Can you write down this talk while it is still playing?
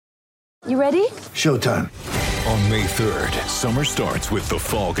You ready? Showtime. On May 3rd, summer starts with The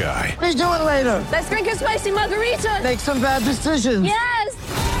Fall Guy. Let's do it later. Let's drink a spicy margarita. Make some bad decisions. Yes!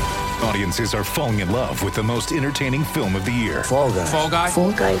 Audiences are falling in love with the most entertaining film of the year. Fall Guy. Fall Guy?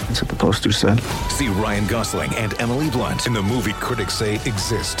 Fall Guy. That's what the poster said. See Ryan Gosling and Emily Blunt in the movie critics say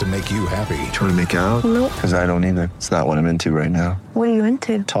exists to make you happy. Trying to make it out? Nope. Because I don't either. It's not what I'm into right now. What are you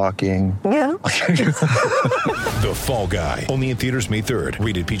into? Talking. Yeah. The Fall Guy. Only in theaters May 3rd.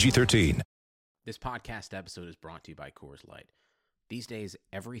 Rated PG-13. This podcast episode is brought to you by Coors Light. These days,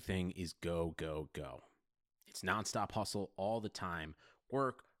 everything is go, go, go. It's nonstop hustle all the time.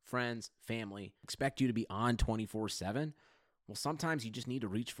 Work, friends, family, expect you to be on 24/7. Well, sometimes you just need to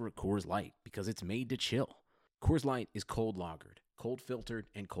reach for a Coors Light because it's made to chill. Coors Light is cold lagered, cold filtered,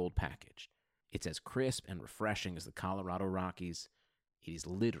 and cold packaged. It's as crisp and refreshing as the Colorado Rockies. It is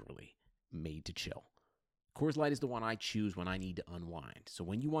literally made to chill. Coors Light is the one I choose when I need to unwind. So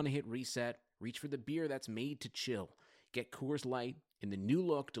when you want to hit reset, reach for the beer that's made to chill. Get Coors Light in the new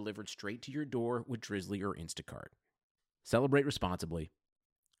look delivered straight to your door with Drizzly or Instacart. Celebrate responsibly.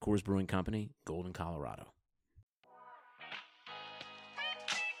 Coors Brewing Company, Golden, Colorado.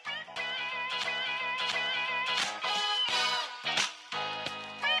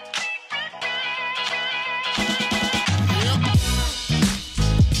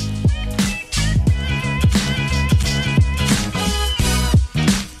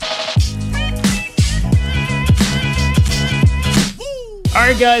 All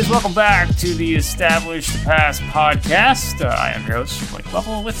right, guys, welcome back to the Established Pass podcast. I am your host, Blake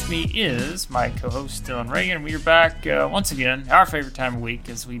Lovell. With me is my co-host, Dylan Reagan. We are back once again, our favorite time of week,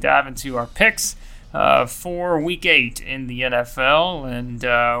 as we dive into our picks for Week 8 in the NFL.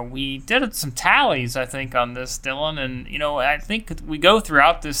 And we did some tallies, I think, on this, Dylan. And, you know, I think we go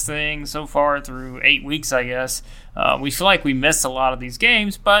throughout this thing so far through 8 weeks, I guess. We feel like we missed a lot of these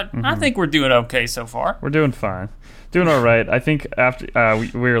games, but I think we're doing okay so far. We're doing fine. Doing all right. I think after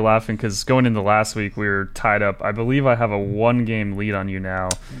we were laughing because going into last week we were tied up. I believe I have a 1-game lead on you now.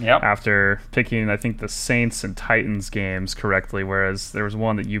 Yep. After picking, I think, the Saints and Titans games correctly, whereas there was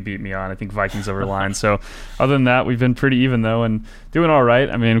one that you beat me on. I think Vikings over line. So other than that, we've been pretty even though and doing all right.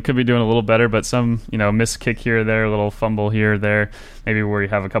 I mean, we could be doing a little better, but some missed kick here or there, a little fumble here or there. Maybe we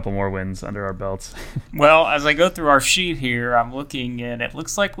have a couple more wins under our belts. Well, as I go through our sheet here, I'm looking and it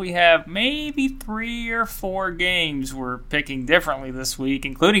looks like we have maybe 3 or 4 games we're picking differently this week,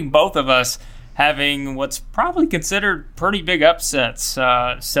 including both of us having what's probably considered pretty big upsets.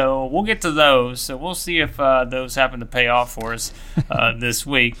 So we'll get to those. So we'll see if those happen to pay off for us this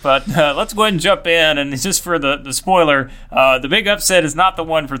week. But let's go ahead and jump in. And just for the spoiler, the big upset is not the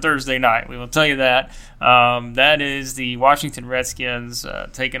one for Thursday night. We will tell you that. That is the Washington Redskins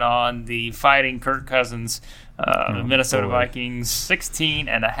taking on the Fighting Kirk Cousins. The Minnesota Vikings.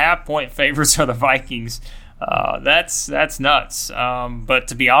 16.5-point favorites are the Vikings. That's nuts. But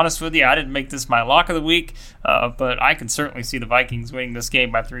to be honest with you, I didn't make this my lock of the week, but I can certainly see the Vikings winning this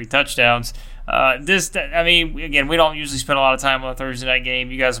game by 3 touchdowns. Again, we don't usually spend a lot of time on a Thursday night game.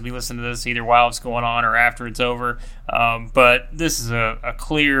 You guys will be listening to this either while it's going on or after it's over. But this is a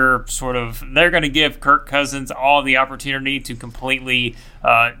clear sort of, they're going to give Kirk Cousins all the opportunity to completely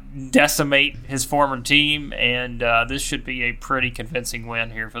decimate his former team, and this should be a pretty convincing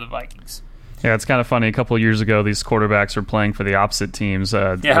win here for the Vikings. Yeah, it's kind of funny. A couple of years ago, these quarterbacks were playing for the opposite teams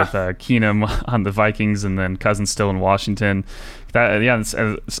with Keenum on the Vikings and then Cousins still in Washington.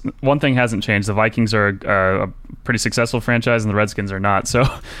 One thing hasn't changed. The Vikings are a pretty successful franchise and the Redskins are not. So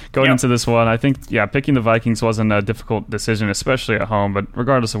going into this one, I think, picking the Vikings wasn't a difficult decision, especially at home. But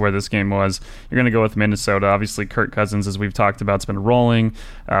regardless of where this game was, you're going to go with Minnesota. Obviously, Kirk Cousins, as we've talked about, has been rolling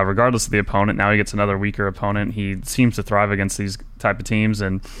regardless of the opponent. Now he gets another weaker opponent. He seems to thrive against these type of teams.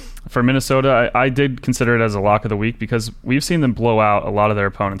 And for Minnesota, I did consider it as a lock of the week because we've seen them blow out a lot of their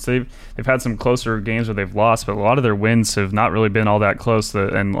opponents. They've had some closer games where they've lost, but a lot of their wins have not really been all that close.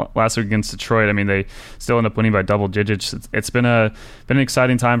 And last week against Detroit, I mean, they still end up winning by double digits. It's been an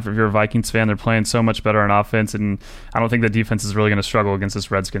exciting time if you're a Vikings fan. They're playing so much better on offense, and I don't think the defense is really going to struggle against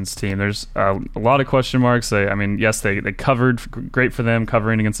this Redskins team. There's a lot of question marks. They covered, great for them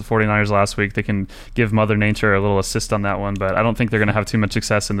covering against the 49ers last week. They can give Mother Nature a little assist on that one, but I don't think they're going to have too much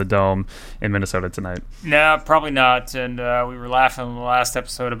success in the Dome in Minnesota tonight. No, probably not. And we were laughing in the last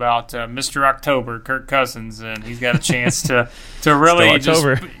episode about Mr. October, Kirk Cousins, and he's got a chance to really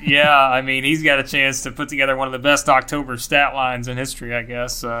he's got a chance to put together one of the best October stat lines in history, I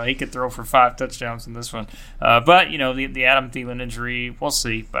guess. He could throw for 5 touchdowns in this one. But, the Adam Thielen injury, we'll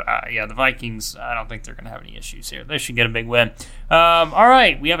see. But, the Vikings, I don't think they're going to have any issues here. They should get a big win. All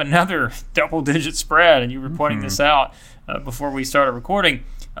right, we have another double-digit spread, and you were pointing this out before we started recording.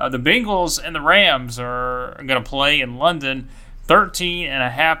 The Bengals and the Rams are going to play in London.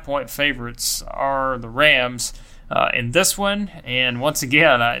 13.5-point favorites are the Rams in this one. And once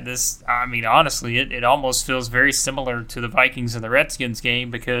again, honestly, it almost feels very similar to the Vikings and the Redskins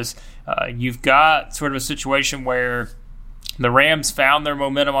game because you've got sort of a situation where the Rams found their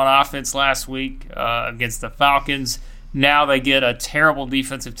momentum on offense last week against the Falcons. Now they get a terrible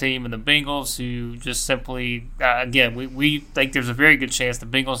defensive team in the Bengals who just simply, again, we think there's a very good chance the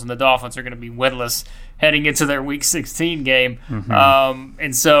Bengals and the Dolphins are going to be winless heading into their Week 16 game. Mm-hmm.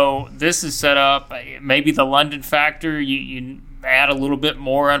 And so this is set up, maybe the London factor, you add a little bit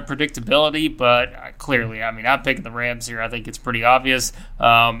more unpredictability, but clearly, I'm picking the Rams here. I think it's pretty obvious.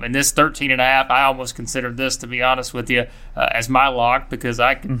 And this 13.5, I almost considered this, to be honest with you, as my lock because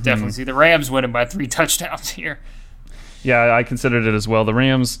I can definitely see the Rams winning by 3 touchdowns here. Yeah, I considered it as well. The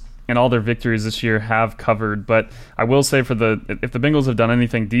Rams, in all their victories this year, have covered. But I will say, if the Bengals have done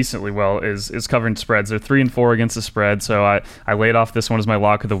anything decently well, is covering spreads. They're 3-4 against the spread, so I laid off this one as my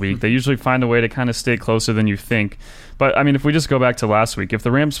lock of the week. They usually find a way to kind of stay closer than you think. But, if we just go back to last week, if the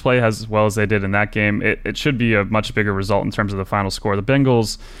Rams play as well as they did in that game, it should be a much bigger result in terms of the final score. The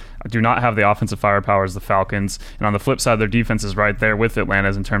Bengals do not have the offensive firepower as the Falcons, and on the flip side, their defense is right there with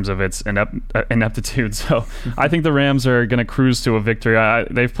Atlanta's in terms of its ineptitude. So I think the Rams are going to cruise to a victory.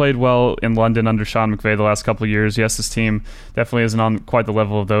 They've played well in London under Sean McVay the last couple of years. Yes, this team definitely isn't on quite the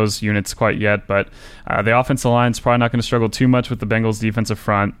level of those units quite yet, but the offensive line is probably not going to struggle too much with the Bengals' defensive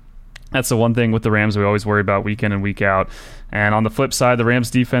front. That's the one thing with the Rams we always worry about week in and week out. And on the flip side, the Rams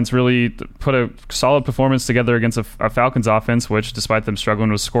defense really put a solid performance together against a Falcons offense, which, despite them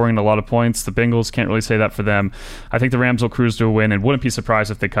struggling, was scoring a lot of points. The Bengals can't really say that for them. I think the Rams will cruise to a win and wouldn't be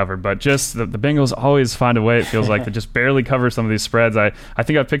surprised if they covered. But just the Bengals always find a way, it feels like, to just barely cover some of these spreads. I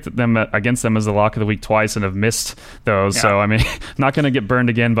think I've picked them against them as the lock of the week twice and have missed those. Yeah. So, I'm not going to get burned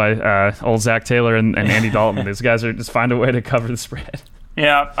again by old Zach Taylor and Andy Dalton. These guys are just find a way to cover the spread.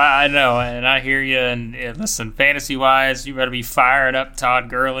 Yeah, I know, and I hear you. And listen, fantasy-wise, you better be firing up Todd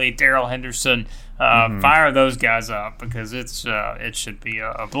Gurley, Darrell Henderson. Fire those guys up because it should be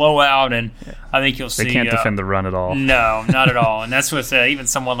a blowout, and I think you'll see. They can't defend the run at all. No, not at all. And that's what even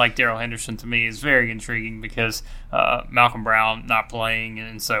someone like Darrell Henderson to me is very intriguing because Malcolm Brown not playing,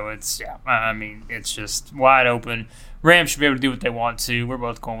 and so it's just wide open. Rams should be able to do what they want to. We're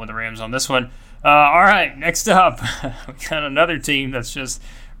both going with the Rams on this one. All right, next up, we got another team that's just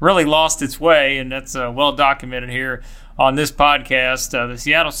really lost its way, and that's well documented here on this podcast. The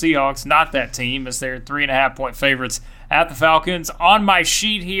Seattle Seahawks, not that team, as they're 3.5-point favorites at the Falcons. On my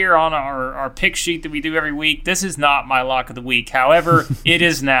sheet here, on our pick sheet that we do every week, this is not my lock of the week. However, it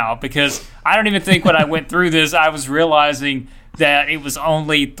is now because I don't even think when I went through this, I was realizing that it was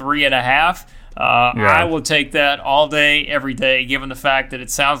only 3.5. I will take that all day, every day, given the fact that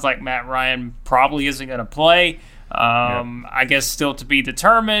it sounds like Matt Ryan probably isn't going to play. I guess still to be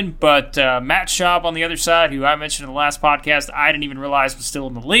determined, but Matt Schaub on the other side, who I mentioned in the last podcast, I didn't even realize was still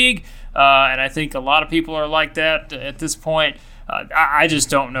in the league, and I think a lot of people are like that at this point. I just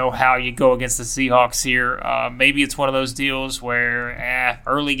don't know how you go against the Seahawks here. Maybe it's one of those deals where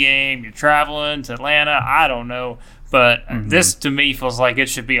early game, you're traveling to Atlanta, I don't know. But this, to me, feels like it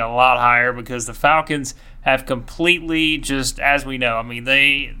should be a lot higher because the Falcons have completely just, as we know,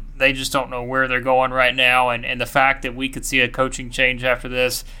 they just don't know where they're going right now. And the fact that we could see a coaching change after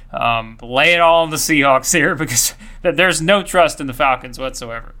this, lay it all on the Seahawks here because there's no trust in the Falcons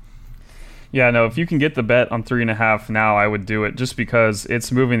whatsoever. Yeah, no, if you can get the bet on 3.5 now, I would do it just because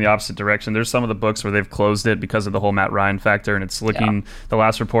it's moving the opposite direction. There's some of the books where they've closed it because of the whole Matt Ryan factor, and it's looking, the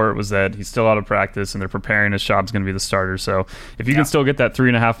last report was that he's still out of practice and they're preparing as Schaub's going to be the starter. So if you can still get that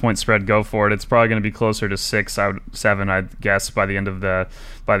 3.5-point spread, go for it. It's probably going to be closer to 7, I'd guess, by the end of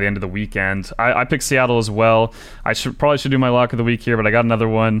the weekend. I picked Seattle as well. I probably should do my lock of the week here, but I got another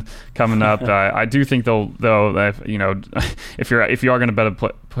one coming up. I do think if you are going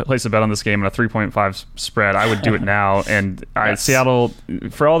to place a bet on this game and a 3.5 spread, I would do it now. And Seattle,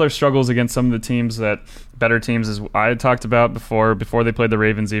 for all their struggles against some of the teams that better teams, as I had talked about before they played the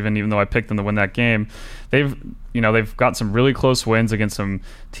Ravens, even though I picked them to win that game, they've got some really close wins against some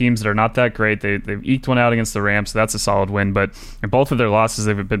teams that are not that great. They've eked one out against the Rams, so that's a solid win. But in both of their losses,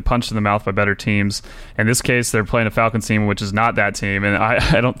 they've been punched in the mouth by better teams. In this case, they're playing a Falcons team, which is not that team. And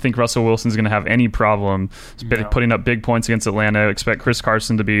I don't think Russell Wilson's going to have any problem putting up big points against Atlanta. I expect Chris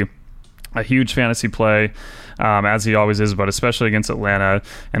Carson to be a huge fantasy play. as he always is, but especially against Atlanta.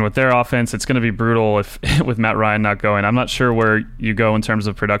 And with their offense, it's going to be brutal if with Matt Ryan not going. I'm not sure where you go in terms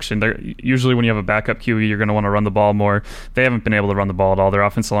of production. Usually when you have a backup QE, you're going to want to run the ball more. They haven't been able to run the ball at all. Their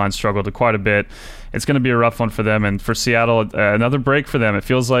offensive line struggled quite a bit. It's going to be a rough one for them. And for Seattle, another break for them. It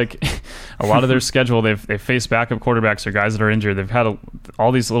feels like a lot of their schedule, they've faced backup quarterbacks or guys that are injured. They've had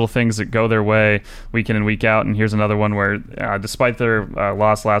all these little things that go their way week in and week out. And here's another one where, despite their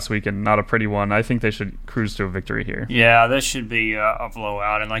loss last week and not a pretty one, I think they should cruise to a victory here. Yeah, this should be a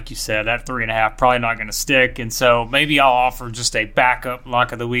blowout. And like you said, that 3.5 probably not going to stick. And so maybe I'll offer just a backup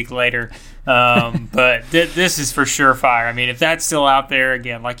lock of the week later. But this is for sure fire. I mean, if that's still out there,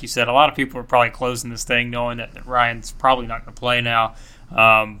 again, like you said, a lot of people are probably closing this thing knowing that Ryan's probably not going to play now.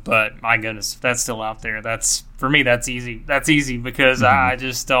 But my goodness, if that's still out there, that's for me, that's easy. That's easy because I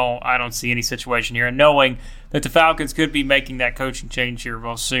don't see any situation here. And knowing that the Falcons could be making that coaching change here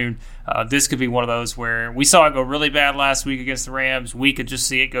real soon, this could be one of those where we saw it go really bad last week against the Rams. We could just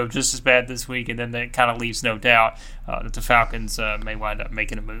see it go just as bad this week, and then that kind of leaves no doubt that the Falcons may wind up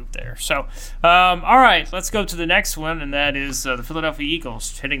making a move there. So, all right, let's go to the next one, and that is the Philadelphia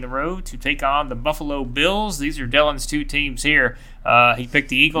Eagles hitting the road to take on the Buffalo Bills. These are Dylan's two teams here. He picked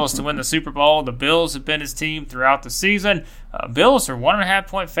the Eagles to win the Super Bowl. The Bills have been his team throughout the season. Bills are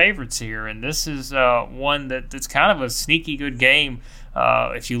 1.5-point favorites here, and this is one that's kind of a sneaky good game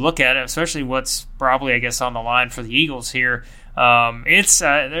if you look at it, especially what's probably, I guess, on the line for the Eagles here. There's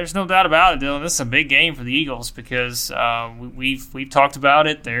no doubt about it, Dylan. This is a big game for the Eagles because we've talked about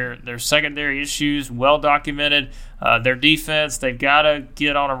it. Their secondary issues well documented. Their defense, they've got to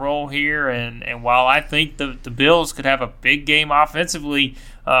get on a roll here. And while I think the Bills could have a big game offensively,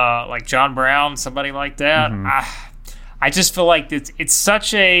 like John Brown, somebody like that, I just feel like it's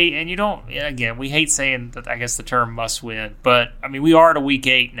such a, and you don't, again, we hate saying that, I guess the term must win, but I mean, we are at a week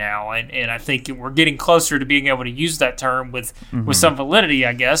 8 now, and I think we're getting closer to being able to use that term with some validity,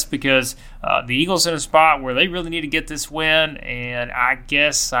 I guess, because the Eagles in a spot where they really need to get this win, and I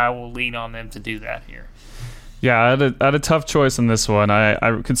guess I will lean on them to do that here. Yeah, I had a tough choice in this one.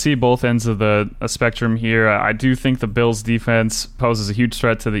 I could see both ends of the spectrum here. I do think the Bills' defense poses a huge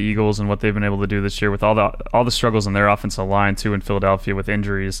threat to the Eagles and what they've been able to do this year with all the struggles in their offensive line too in Philadelphia with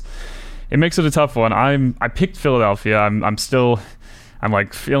injuries. It makes it a tough one. I picked Philadelphia. I'm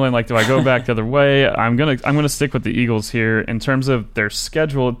like feeling like, do I go back the other way? I'm gonna stick with the Eagles here. In terms of their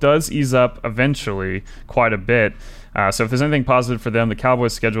schedule, it does ease up eventually quite a bit. So if there's anything positive for them, the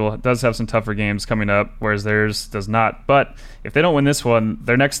Cowboys' schedule does have some tougher games coming up, whereas theirs does not. But if they don't win this one,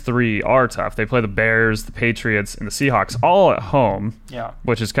 their next 3 are tough. They play the Bears, the Patriots, and the Seahawks all at home,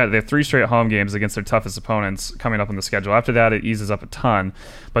 which is they have 3 straight home games against their toughest opponents coming up on the schedule. After that, it eases up a ton.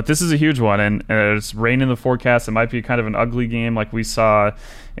 But this is a huge one, and it's rain in the forecast. It might be kind of an ugly game like we saw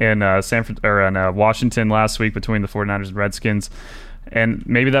in Washington last week between the 49ers and Redskins. And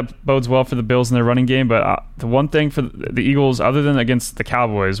maybe that bodes well for the Bills in their running game. But the one thing for the Eagles, other than against the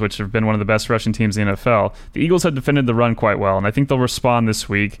Cowboys, which have been one of the best rushing teams in the NFL, the Eagles have defended the run quite well. And I think they'll respond this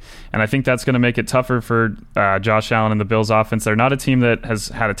week. And I think that's going to make it tougher for Josh Allen and the Bills offense. They're not a team that has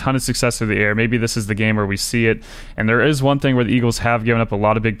had a ton of success through the air. Maybe this is the game where we see it. And there is one thing where the Eagles have given up a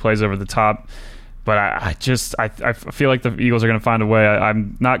lot of big plays over the top. But I feel like the Eagles are going to find a way.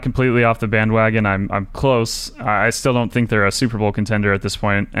 I'm not completely off the bandwagon. I'm close. I still don't think they're a Super Bowl contender at this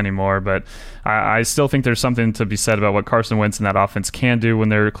point anymore. But I still think there's something to be said about what Carson Wentz and that offense can do when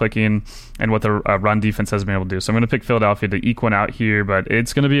they're clicking and what the run defense has been able to do. So I'm going to pick Philadelphia to eke one out here. But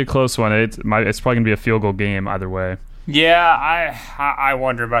it's going to be a close one. It's probably going to be a field goal game either way. Yeah, I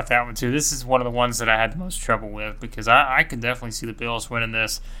wonder about that one too. This is one of the ones that I had the most trouble with because I could definitely see the Bills winning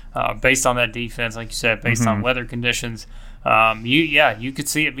this based on that defense, like you said, based on weather conditions. You could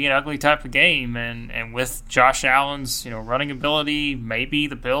see it being an ugly type of game, and with Josh Allen's running ability, maybe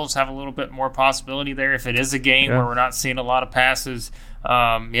the Bills have a little bit more possibility there if it is a game where we're not seeing a lot of passes.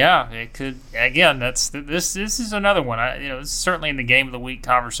 It could. Again, this is another one. It's certainly in the game of the week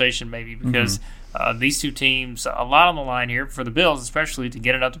conversation maybe because. These two teams, a lot on the line here for the Bills, especially to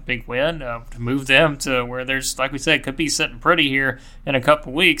get another big win, to move them to where there's, like we said, could be sitting pretty here in a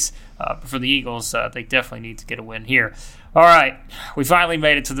couple weeks. But for the Eagles, they definitely need to get a win here. All right, we finally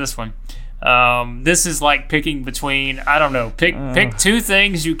made it to this one. This is like picking between, I don't know, pick 2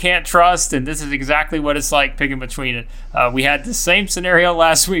 things you can't trust, and this is exactly what it's like picking between it. We had the same scenario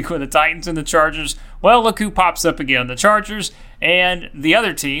last week with the Titans and the Chargers. Well, look who pops up again, the Chargers and the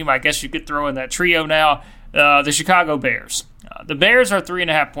other team, I guess you could throw in that trio now, the Chicago Bears. The Bears are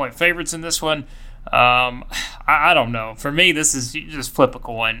 3.5-point favorites in this one. I don't know. For me, this is just flip a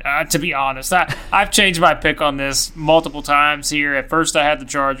coin. To be honest, I've changed my pick on this multiple times here. At first, I had the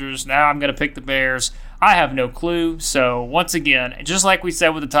Chargers. Now I'm going to pick the Bears. I have no clue. So once again, just like we said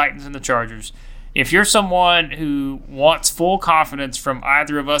with the Titans and the Chargers, if you're someone who wants full confidence from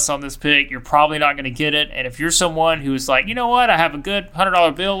either of us on this pick, you're probably not going to get it. And if you're someone who's like, you know what, I have a good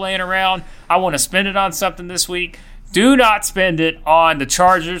 $100 bill laying around, I want to spend it on something this week, do not spend it on the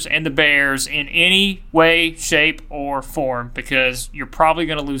Chargers and the Bears in any way, shape, or form, because you're probably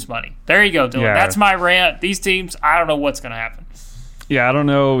going to lose money. There you go, Dylan. Yeah. That's my rant. These teams, I don't know what's going to happen. Yeah, I don't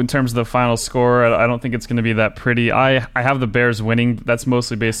know in terms of the final score. I don't think it's going to be that pretty. I have the Bears winning. That's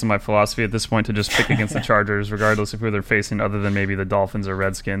mostly based on my philosophy at this point to just pick against the Chargers, regardless of who they're facing, other than maybe the Dolphins or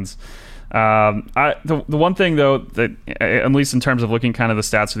Redskins. The one thing, though, that at least in terms of looking kind of the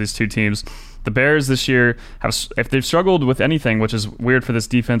stats for these two teams, the Bears this year, if they've struggled with anything, which is weird for this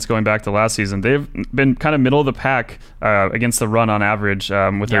defense going back to last season, they've been kind of middle of the pack against the run on average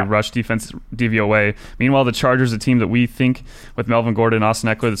with their rush defense DVOA. Meanwhile, the Chargers, a team that we think with Melvin Gordon and Austin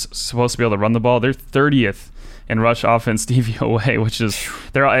Eckler is supposed to be able to run the ball, they're 30th in rush offense DVOA, which is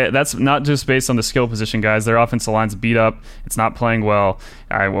that's not just based on the skill position guys. Their offensive line's beat up. It's not playing well.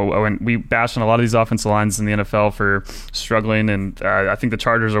 When we bash on a lot of these offensive lines in the NFL for struggling, and I think the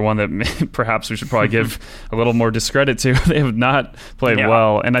Chargers are one that perhaps we should probably give a little more discredit to. They have not played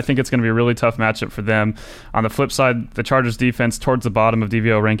well, and I think it's going to be a really tough matchup for them. On the flip side, the Chargers defense towards the bottom of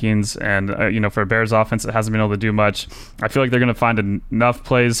DVO rankings, and for a Bears offense that hasn't been able to do much, I feel like they're going to find enough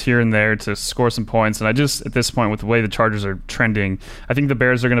plays here and there to score some points. And I just, at this point, with the way the Chargers are trending, I think the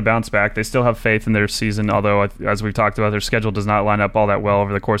Bears are going to bounce back. They still have faith in their season, although, as we've talked about, their schedule does not line up all that well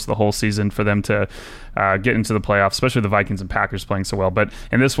over the course of the whole season for them to get into the playoffs, especially the Vikings and Packers playing so well. But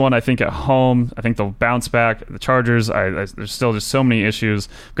in this one, I think at home, I think they'll bounce back. The Chargers, there's still just so many issues.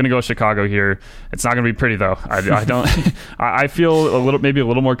 I'm going to go with Chicago here. It's not going to be pretty, though. I don't. I feel maybe a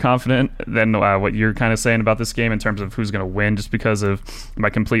little more confident than what you're kind of saying about this game in terms of who's going to win, just because of my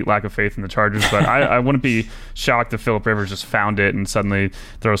complete lack of faith in the Chargers. But I wouldn't be shocked if Phillip Rivers just found it and suddenly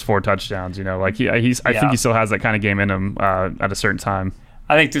throws 4 touchdowns. I think he still has that kind of game in him at a certain time.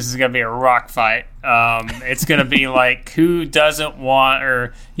 I think this is going to be a rock fight. It's going to be like who doesn't want,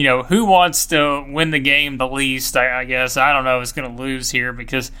 or who wants to win the game the least. I guess I don't know who's going to lose here,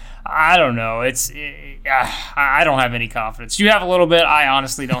 because I don't know. I don't have any confidence. You have a little bit. I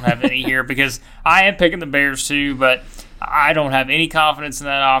honestly don't have any here, because I am picking the Bears too, but I don't have any confidence in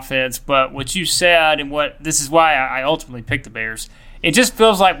that offense. But what you said, and this is why I ultimately picked the Bears. It just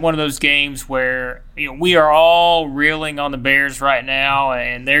feels like one of those games where we are all reeling on the Bears right now,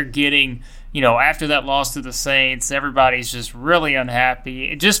 and they're getting, after that loss to the Saints, everybody's just really unhappy.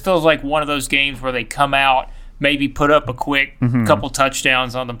 It just feels like one of those games where they come out, maybe put up a quick couple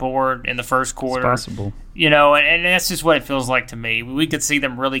touchdowns on the board in the first quarter. It's possible. And that's just what it feels like to me. We could see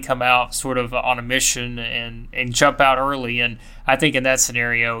them really come out sort of on a mission and jump out early. And I think in that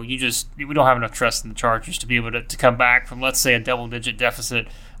scenario, we don't have enough trust in the Chargers to be able to come back from, let's say, a double-digit deficit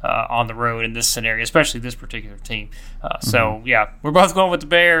on the road in this scenario, especially this particular team. So, we're both going with the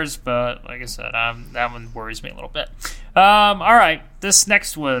Bears, but like I said, that one worries me a little bit. All right, this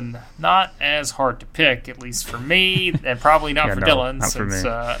next one, not as hard to pick, at least for me, and probably not for Dylan. Not for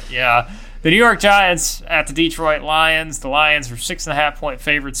me. The New York Giants at the Detroit Lions. The Lions are 6.5-point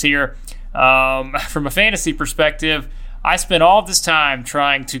favorites here. From a fantasy perspective, I spent all this time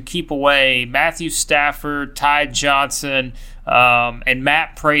trying to keep away Matthew Stafford, Ty Johnson, and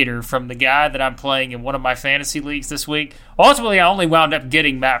Matt Prater from the guy that I'm playing in one of my fantasy leagues this week. Ultimately, I only wound up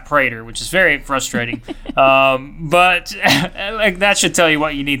getting Matt Prater, which is very frustrating. But that should tell you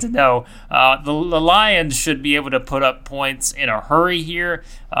what you need to know. The Lions should be able to put up points in a hurry here.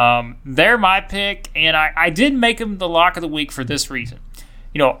 They're my pick, and I did make them the lock of the week for this reason.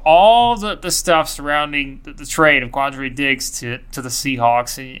 All the stuff surrounding the trade of Quandre Diggs to the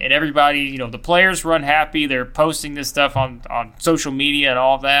Seahawks, and everybody, the players run happy. They're posting this stuff on social media and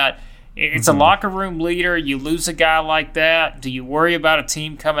all that. It's a locker room leader. You lose a guy like that. Do you worry about a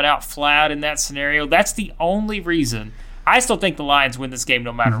team coming out flat in that scenario? That's the only reason. I still think the Lions win this game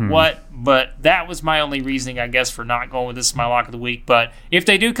no matter what, but that was my only reasoning, I guess, for not going with this as my lock of the week. But if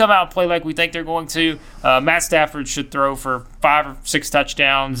they do come out and play like we think they're going to, Matt Stafford should throw for 5 or 6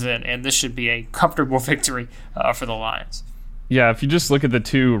 touchdowns, and this should be a comfortable victory for the Lions. Yeah, if you just look at the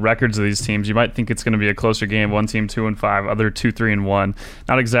two records of these teams, you might think it's going to be a closer game. One team 2-5, other 2-3-1.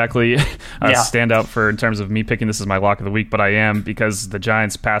 Not exactly a standout for in terms of me picking this as my lock of the week, but I am, because the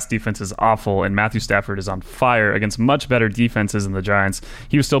Giants' pass defense is awful, and Matthew Stafford is on fire against much better defenses than the Giants.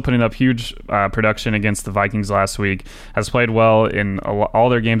 He was still putting up huge production against the Vikings last week. Has played well in all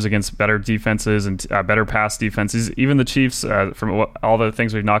their games against better defenses and better pass defenses. Even the Chiefs, from all the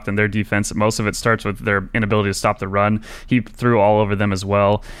things we've knocked on their defense, most of it starts with their inability to stop the run. He threw all over them as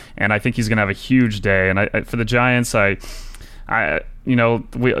well, and I think he's going to have a huge day. And for the Giants, I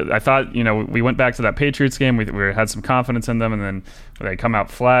thought, we went back to that Patriots game. We had some confidence in them, and then they come out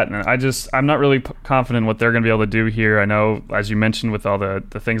flat. And I'm not really confident what they're going to be able to do here. I know, as you mentioned, with all the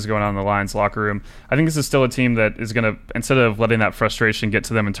things going on in the Lions locker room, I think this is still a team that is going to, instead of letting that frustration get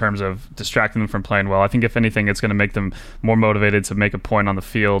to them in terms of distracting them from playing well, I think if anything, it's going to make them more motivated to make a point on the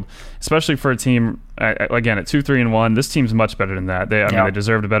field, especially for a team, again, at 2-3-1. This team's much better than that. They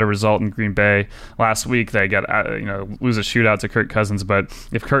deserved a better result in Green Bay last week. They got lose a shootout to Kirk Cousins, but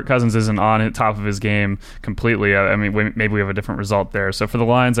if Kirk Cousins isn't on top of his game completely, maybe we have a different result there. So for the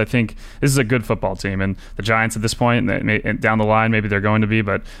Lions, I think this is a good football team, and the Giants at this point, down the line, maybe they're going to be,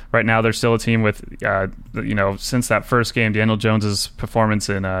 but right now they're still a team with, since that first game, Daniel Jones's performance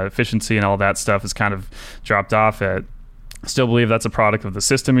and efficiency and all that stuff has kind of dropped off. Still believe that's a product of the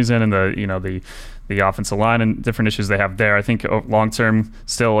system he's in and the offensive line and different issues they have there. I think long term,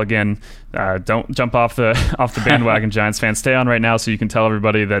 still, again, don't jump off the bandwagon, Giants fans. Stay on right now so you can tell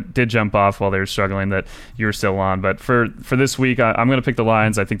everybody that did jump off while they were struggling that you were still on. But for this week, I'm going to pick the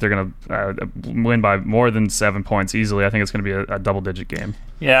Lions. I think they're going to win by more than 7 points easily. I think it's going to be a double-digit game.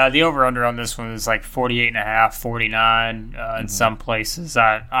 Yeah, the over-under on this one is like 48.5, 49 in some places.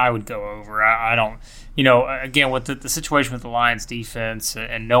 I would go over. I don't... again, with the situation with the Lions defense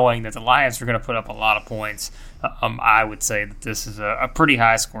and knowing that the Lions are going to put up a lot of points, I would say that this is a pretty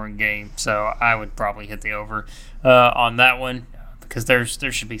high-scoring game. So I would probably hit the over on that one because there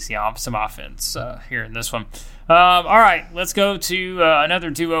should be some offense here in this one. All right, let's go to another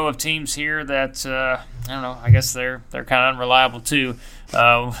duo of teams here that, I don't know, I guess they're kind of unreliable too.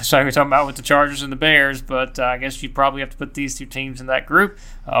 So we're talking about with the Chargers and the Bears, but I guess you probably have to put these two teams in that group.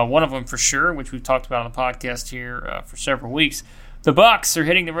 One of them for sure, which we've talked about on the podcast here for several weeks. The Bucs are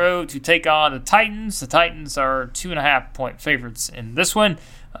hitting the road to take on the Titans. The Titans are 2.5-point favorites in this one.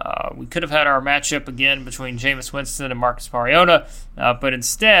 We could have had our matchup again between Jameis Winston and Marcus Mariota, but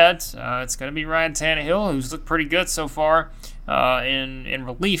instead it's going to be Ryan Tannehill, who's looked pretty good so far in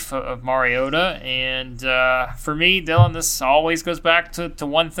relief of Mariota. And for me, Dylan, this always goes back to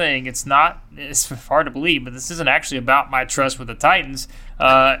one thing. It's hard to believe, but this isn't actually about my trust with the Titans.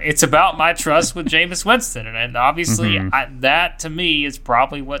 It's about my trust with Jameis Winston. And obviously that, to me, is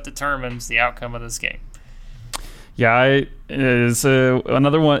probably what determines the outcome of this game. Yeah, it's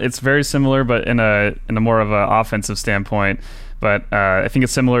another one. It's very similar, but in a more of an offensive standpoint. But I think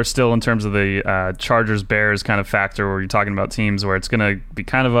it's similar still in terms of the Chargers-Bears kind of factor where you're talking about teams where it's going to be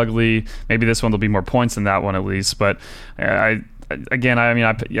kind of ugly. Maybe this one will be more points than that one at least. But I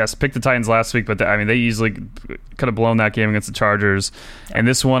picked the Titans last week, but they easily could have blown that game against the Chargers. And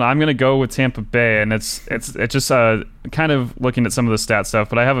this one, I'm going to go with Tampa Bay, and it's just kind of looking at some of the stat stuff,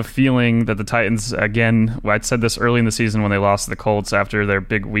 but I have a feeling that the Titans, again, I said this early in the season when they lost to the Colts after their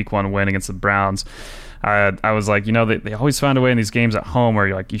big Week 1 win against the Browns. I was like, they always find a way in these games at home where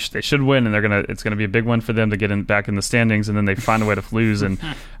you're like, they should win, and it's gonna be a big win for them to get back in the standings, and then they find a way to lose. And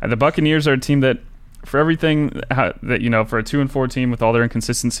the Buccaneers are a team that, for everything that for a 2-4 team with all their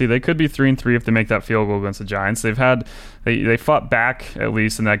inconsistency, they could be 3-3 if they make that field goal against the Giants. They fought back at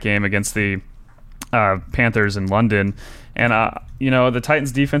least in that game against the Panthers in London, and the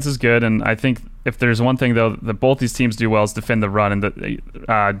Titans defense is good, and I think if there's one thing though that both these teams do well is defend the run,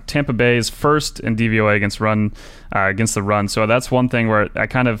 and Tampa Bay is first in DVOA against the run, so that's one thing where I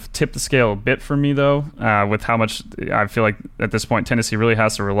kind of tipped the scale a bit for me though, with how much I feel like at this point Tennessee really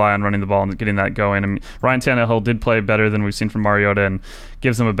has to rely on running the ball and getting that going. I mean, Ryan Tannehill did play better than we've seen from Mariota and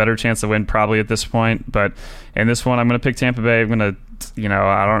gives them a better chance to win probably at this point, but in this one I'm going to pick Tampa Bay. I'm going to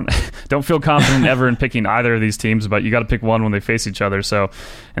I don't feel confident ever in picking either of these teams, but you got to pick one when they face each other. So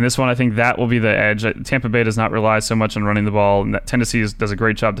in this one, I think that will be the edge. Tampa Bay does not rely so much on running the ball, and Tennessee does a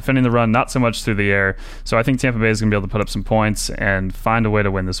great job defending the run, not so much through the air. So I think Tampa Bay is going to be able to put up some points and find a way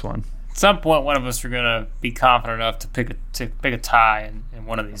to win this one. At some point, one of us are going to be confident enough to pick a tie in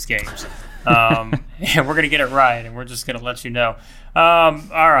one of these games. And we're going to get it right, and we're just going to let you know. All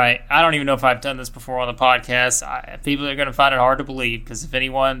right. I don't even know if I've done this before on the podcast. People are going to find it hard to believe because if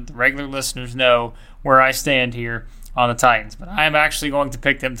anyone, the regular listeners know where I stand here on the Titans. But I am actually going to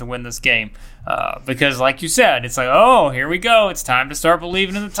pick them to win this game because, like you said, it's like, oh, here we go. It's time to start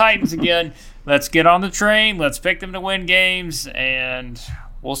believing in the Titans again. Let's get on the train. Let's pick them to win games, and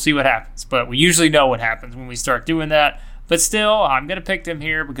we'll see what happens. But we usually know what happens when we start doing that. But still, I'm going to pick them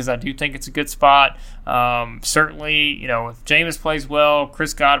here because I do think it's a good spot. Certainly, if Jameis plays well,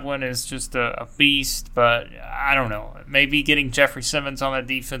 Chris Godwin is just a beast, but I don't know. Maybe getting Jeffrey Simmons on that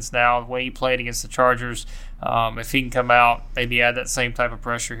defense now, the way he played against the Chargers, if he can come out, maybe add that same type of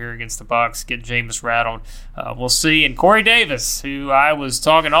pressure here against the Bucs, get Jameis rattled. We'll see. And Corey Davis, who I was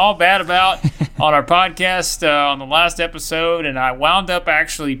talking all bad about on our podcast on the last episode, and I wound up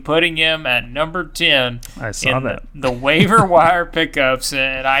actually putting him at number 10 I saw that. The waiver wire pickups,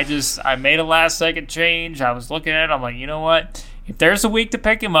 and I made a last-second change. I was looking at it. I'm like, you know what? If there's a week to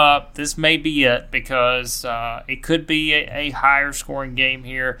pick him up, this may be it, because it could be a higher scoring game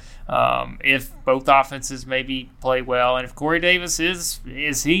here if both offenses maybe play well. And if Corey Davis is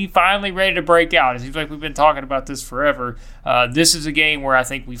he finally ready to break out? It seems like we've been talking about this forever. This is a game where I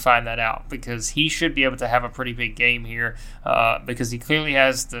think we find that out, because he should be able to have a pretty big game here because he clearly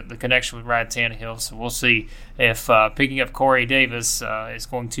has the connection with Ryan Tannehill. So we'll see if picking up Corey Davis is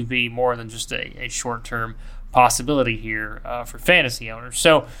going to be more than just a short-term possibility here for fantasy owners.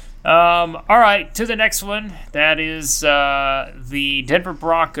 So, all right, to the next one. That is the Denver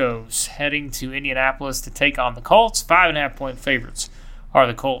Broncos heading to Indianapolis to take on the Colts. 5.5-point favorites are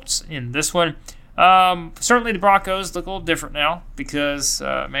the Colts in this one. Certainly the Broncos look a little different now, because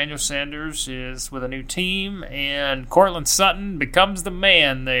Emmanuel Sanders is with a new team, and Courtland Sutton becomes the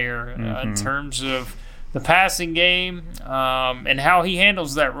man there in terms of the passing game and how he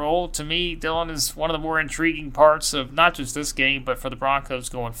handles that role. To me, Dylan, is one of the more intriguing parts of not just this game, but for the Broncos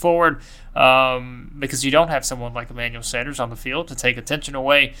going forward, because you don't have someone like Emmanuel Sanders on the field to take attention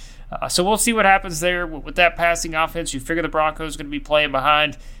away. So we'll see what happens there with that passing offense. You figure the Broncos going to be playing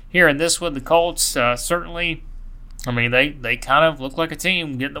behind here in this one. The Colts, certainly, I mean, they kind of look like a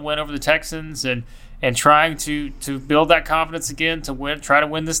team getting the win over the Texans and trying to build that confidence again to try to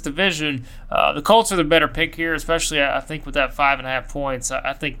win this division. The Colts are the better pick here, especially I think with that 5.5 points.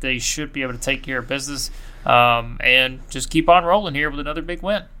 I think they should be able to take care of business and just keep on rolling here with another big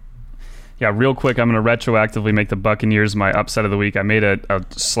win. Yeah, real quick, I'm going to retroactively make the Buccaneers my upset of the week. I made a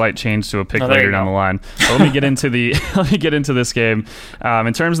slight change to a pick later down the line. But let me get into this game.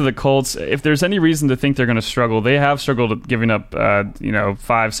 In terms of the Colts, if there's any reason to think they're going to struggle, they have struggled giving up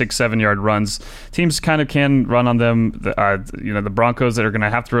 5, 6, 7 yard runs. Teams kind of can run on them. The Broncos that are going to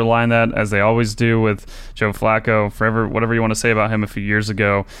have to rely on that, as they always do with Joe Flacco. Forever, whatever you want to say about him a few years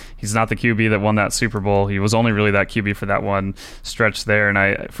ago, he's not the QB that won that Super Bowl. He was only really that QB for that one stretch there.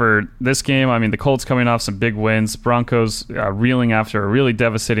 And for this game, I mean, the Colts coming off some big wins, Broncos reeling after a really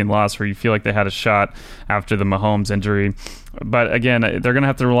devastating loss where you feel like they had a shot after the Mahomes injury. But again, they're going to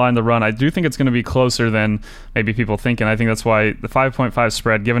have to rely on the run. I do think it's going to be closer than maybe people think, and I think that's why the 5.5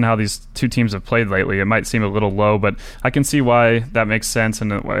 spread, given how these two teams have played lately, it might seem a little low, but I can see why that makes sense,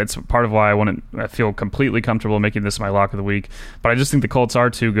 and it's part of why I feel completely comfortable making this my lock of the week. But I just think the Colts are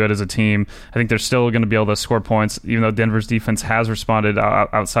too good as a team. I think they're still going to be able to score points, even though Denver's defense has responded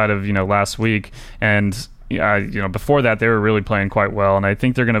outside of last week, and before that they were really playing quite well, and I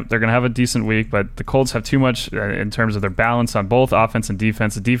think they're gonna have a decent week. But the Colts have too much in terms of their balance on both offense and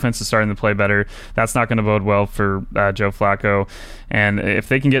defense. The defense is starting to play better. That's not going to bode well for Joe Flacco. And if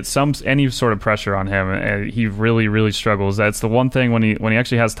they can get any sort of pressure on him, he really, really struggles. That's the one thing when he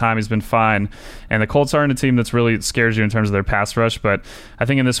actually has time, he's been fine. And the Colts aren't a team that's really scares you in terms of their pass rush. But I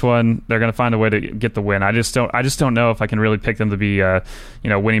think in this one they're going to find a way to get the win. I just don't know if I can really pick them to be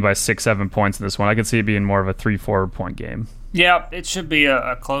winning by 6-7 points in this one. I could see it being more of a 3-4 point game. Yeah, it should be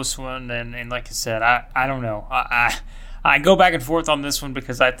a close one, and like I said, I don't know. I go back and forth on this one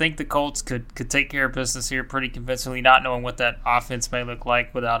because I think the Colts could take care of business here pretty convincingly, not knowing what that offense may look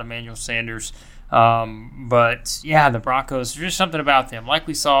like without Emmanuel Sanders. But yeah, the Broncos, there's just something about them, like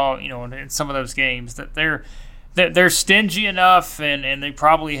we saw, in some of those games, that they're stingy enough, and they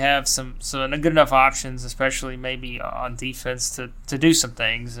probably have some good enough options, especially maybe on defense, to do some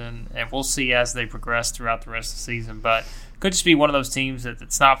things, and we'll see as they progress throughout the rest of the season. But could just be one of those teams that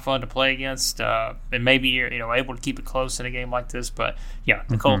it's not fun to play against, and maybe you're able to keep it close in a game like this. But yeah,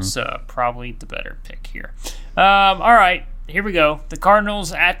 the Colts probably the better pick here. All right, here we go. The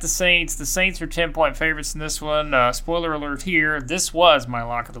Cardinals at the Saints. The Saints are 10-point favorites in this one. Spoiler alert here. This was my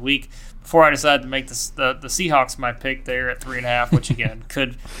lock of the week before I decided to make the Seahawks my pick there at 3.5, which again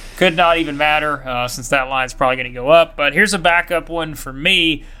could not even matter since that line's probably going to go up. But here's a backup one for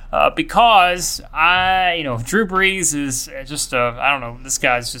me. Because Drew Brees is just I don't know, this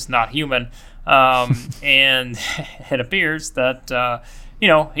guy's just not human, and it appears that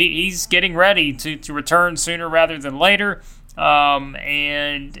he's getting ready to return sooner rather than later.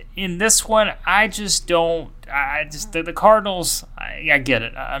 And in this one, the Cardinals, I get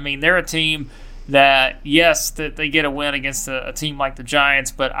it. I mean, they're a team that, yes, that they get a win against a team like the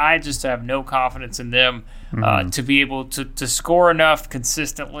Giants, but I just have no confidence in them to be able to score enough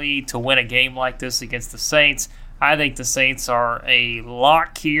consistently to win a game like this against the Saints. I think the Saints are a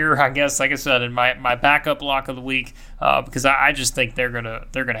lock here, I guess, like I said, in my backup lock of the week, because I just think they're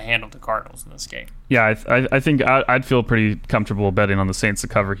gonna handle the Cardinals in this game. Yeah, I think I'd feel pretty comfortable betting on the Saints to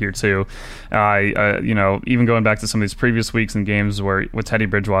cover here too. Even going back to some of these previous weeks and games where with Teddy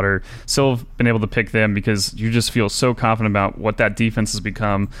Bridgewater, still have been able to pick them because you just feel so confident about what that defense has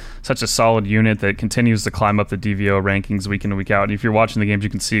become. Such a solid unit that continues to climb up the DVO rankings week in and week out. And if you're watching the games, you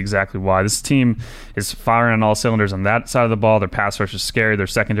can see exactly why. This team is firing on all cylinders on that side of the ball. Their pass rush is scary. Their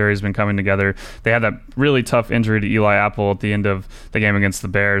secondary has been coming together. They had that really tough injury to Eli Apple at the end of the game against the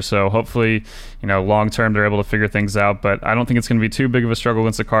Bears. So hopefully, long term they're able to figure things out, but I don't think it's going to be too big of a struggle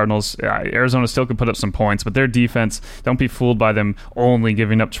against the Cardinals. Arizona still could put up some points, but their defense, don't be fooled by them only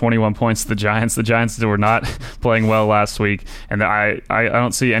giving up 21 points to the Giants. The Giants were not playing well last week, and I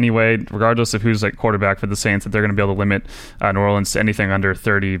don't see any way, regardless of who's quarterback for the Saints, that they're going to be able to limit New Orleans to anything under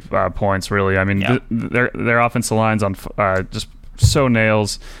 30 points, really. I mean, their offensive line's on just so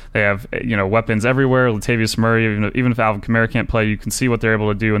nails. They have weapons everywhere. Latavius Murray, even if Alvin Kamara can't play, you can see what they're able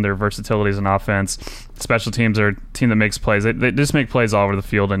to do in their versatilities in offense. Special teams are a team that makes plays. They just make plays all over the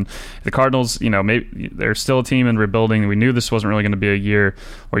field. And the Cardinals, maybe they're still a team in rebuilding. We knew this wasn't really going to be a year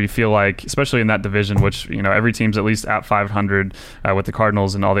where you feel like, especially in that division, which every team's at least at 500, with the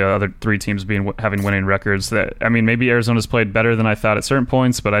Cardinals and all the other three teams having winning records. That maybe Arizona's played better than I thought at certain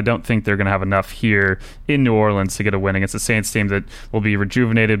points, but I don't think they're going to have enough here in New Orleans to get a win against the Saints team that will be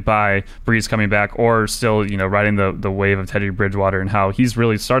rejuvenated by Breeze coming back, or still riding the wave of Teddy Bridgewater and how he's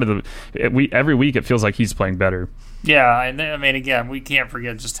really started every week it feels like he's playing better. Yeah, and again, we can't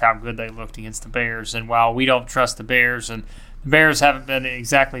forget just how good they looked against the Bears. And while we don't trust the Bears, and the Bears haven't been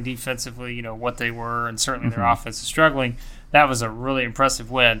exactly defensively what they were, and certainly their offense is struggling, that was a really impressive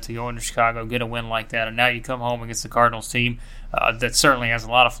win to go into Chicago, get a win like that, and now you come home against the Cardinals team that certainly has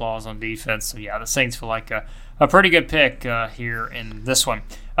a lot of flaws on defense. So yeah, the Saints feel like a pretty good pick here in this one.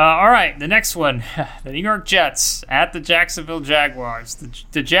 All right, the next one, the New York Jets at the Jacksonville Jaguars.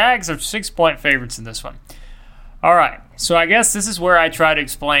 The Jags are 6-point favorites in this one. All right, so I guess this is where I try to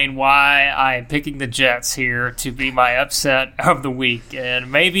explain why I'm picking the Jets here to be my upset of the week.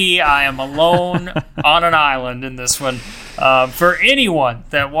 And maybe I am alone on an island in this one. For anyone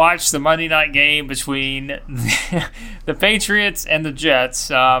that watched the Monday night game between the Patriots and the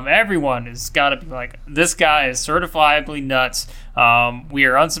Jets, everyone has got to be like, this guy is certifiably nuts. We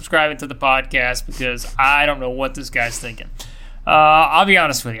are unsubscribing to the podcast because I don't know what this guy's thinking. I'll be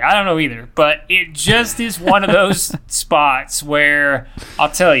honest with you, I don't know either, but it just is one of those spots where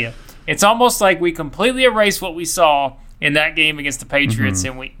I'll tell you, it's almost like we completely erased what we saw in that game against the Patriots,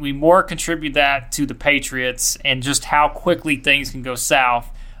 and we more contribute that to the Patriots and just how quickly things can go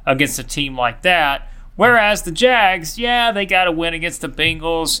south against a team like that. Whereas the Jags, they got a win against the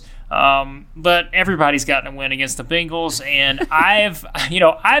Bengals, but everybody's gotten a win against the Bengals, and I've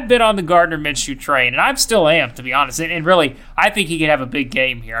been on the Gardner Minshew train, and I still am, to be honest, and really, I think he could have a big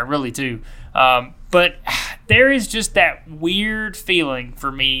game here, I really do, but there is just that weird feeling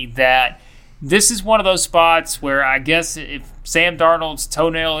for me that this is one of those spots where I guess if Sam Darnold's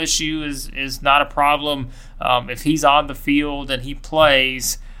toenail issue is not a problem, if he's on the field and he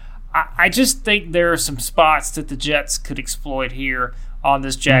plays, I just think there are some spots that the Jets could exploit here on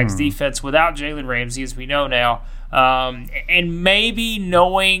this Jags defense without Jalen Ramsey, as we know now. And maybe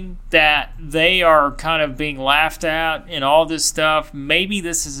knowing that they are kind of being laughed at and all this stuff, maybe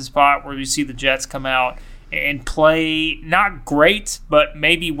this is a spot where you see the Jets come out and play not great, but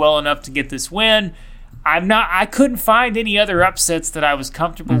maybe well enough to get this win. I couldn't find any other upsets that I was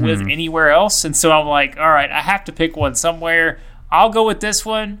comfortable with anywhere else, and so I'm like, all right, I have to pick one somewhere. I'll go with this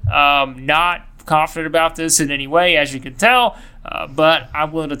one. Not confident about this in any way, as you can tell, but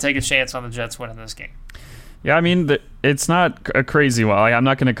I'm willing to take a chance on the Jets winning this game. Yeah, it's not a crazy one. I'm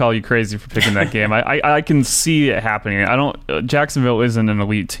not going to call you crazy for picking that game. I can see it happening. Jacksonville isn't an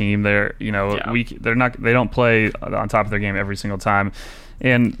elite team. They're they don't play on top of their game every single time.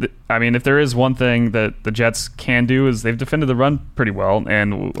 And if there is one thing that the Jets can do is they've defended the run pretty well,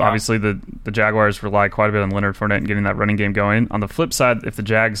 and obviously the Jaguars rely quite a bit on Leonard Fournette and getting that running game going. On the flip side, if the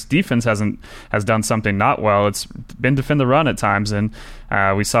Jags defense has done something not well, it's been defend the run at times, and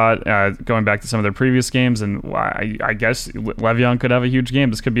we saw it going back to some of their previous games. And I guess Le'Veon could have a huge game.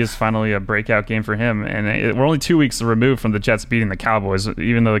 This could be finally a breakout game for him. And we're only 2 weeks removed from the Jets beating the Cowboys,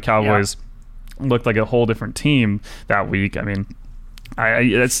 even though the Cowboys looked like a whole different team that week.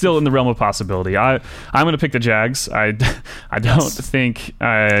 It's still in the realm of possibility. I'm going to pick the Jags. I don't think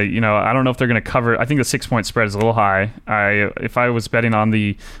I don't know if they're going to cover. I think the 6-point spread is a little high. If I was betting on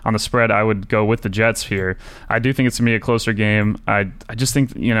the spread, I would go with the Jets here. I do think it's going to be a closer game. I just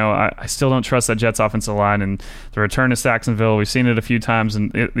think I still don't trust that Jets offensive line and the return to Saxonville. We've seen it a few times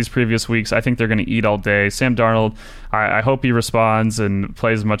in these previous weeks. I think they're going to eat all day. Sam Darnold, I hope he responds and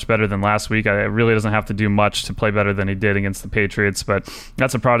plays much better than last week. It really doesn't have to do much to play better than he did against the Patriots, but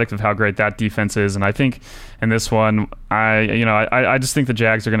that's a product of how great that defense is. And I think in this one, I just think the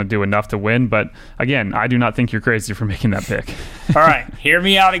Jags are going to do enough to win. But again, I do not think you're crazy for making that pick. All right, hear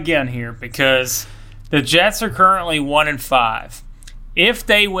me out again here, because the Jets are currently 1-5. If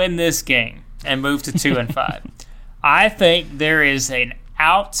they win this game and move to 2-5, I think there is an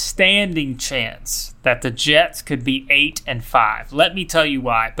outstanding chance that the Jets could be 8-5. Let me tell you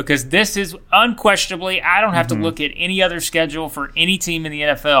why. Because this is unquestionably, I don't have to look at any other schedule for any team in the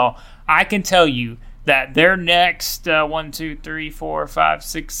NFL. I can tell you that their next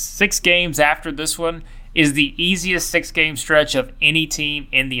 6 games after this one is the easiest 6-game stretch of any team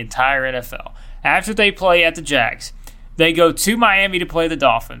in the entire NFL. After they play at the Jags, they go to Miami to play the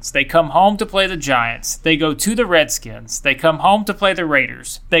Dolphins. They come home to play the Giants. They go to the Redskins. They come home to play the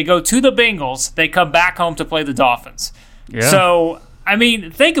Raiders. They go to the Bengals. They come back home to play the Dolphins. Yeah. So, I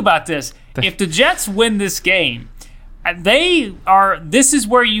mean, think about this. If the Jets win this game, this is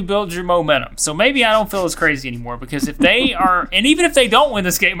where you build your momentum. So maybe I don't feel as crazy anymore, because if they are, and even if they don't win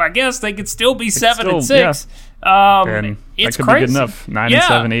this game, I guess they could still be 7-6. Yeah. And it's that could crazy. Be good enough.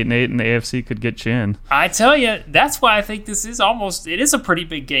 9-7, 8-8, and the AFC could get you in. I tell you, that's why I think this is it is a pretty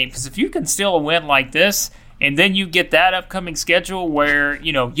big game, because if you can steal a win like this, and then you get that upcoming schedule where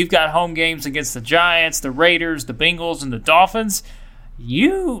you've got home games against the Giants, the Raiders, the Bengals, and the Dolphins.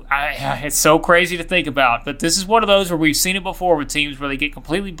 It's so crazy to think about, but this is one of those where we've seen it before with teams where they get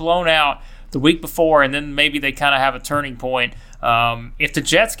completely blown out the week before, and then maybe they kind of have a turning point. If the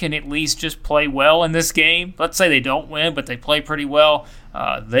Jets can at least just play well in this game, let's say they don't win, but they play pretty well,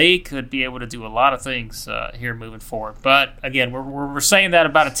 they could be able to do a lot of things here moving forward. But again, we're saying that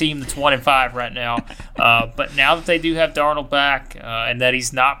about a team that's 1-5 right now. But now that they do have Darnold back, and that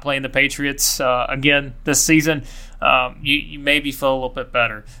he's not playing the Patriots again this season, you maybe feel a little bit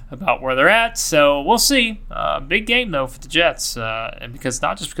better about where they're at. So we'll see. Big game, though, for the Jets. And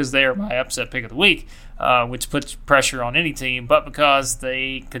not just because they are my upset pick of the week, which puts pressure on any team, but because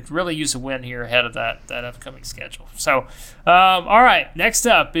they could really use a win here ahead of that upcoming schedule. So, all right, next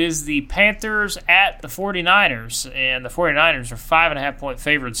up is the Panthers at the 49ers, and the 49ers are 5.5-point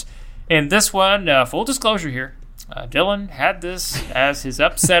favorites. In this one, full disclosure here, Dylan had this as his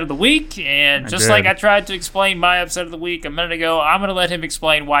upset of the week, and just like I tried to explain my upset of the week a minute ago, I'm going to let him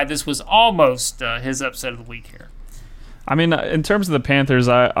explain why this was almost his upset of the week here. I mean, in terms of the Panthers,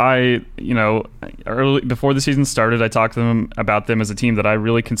 I early before the season started, I talked to them about them as a team that I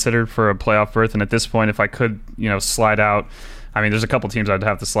really considered for a playoff berth. And at this point, if I could, slide out, I mean, there's a couple teams I'd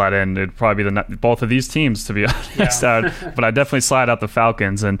have to slide in. It'd probably be both of these teams, to be honest. Yeah. But I'd definitely slide out the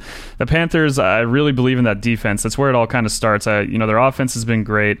Falcons. And the Panthers, I really believe in that defense. That's where it all kind of starts. Their offense has been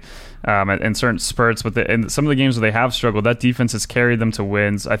great in certain spurts, but in some of the games where they have struggled, that defense has carried them to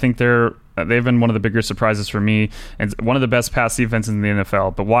wins. I think they've been one of the bigger surprises for me, and one of the best pass defenses in the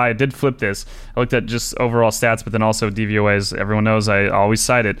NFL. But why I did flip this, I looked at just overall stats, but then also DVOAs. Everyone knows I always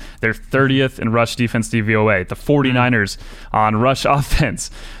cite it. They're 30th in rush defense DVOA. The 49ers on rush offense.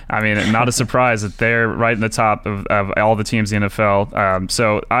 I mean, not a surprise that they're right in the top of all the teams in the NFL.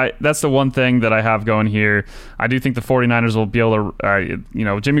 So that's the one thing that I have going here. I do think the 49ers will be able to,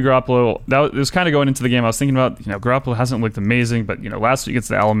 Jimmy Garoppolo, that was kind of going into the game. I was thinking about, Garoppolo hasn't looked amazing, but, last week it's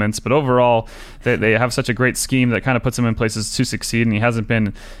the elements. But overall, they have such a great scheme that kind of puts him in places to succeed, and he hasn't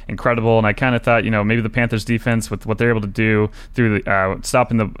been incredible. And I kind of thought, maybe the Panthers defense with what they're able to do through the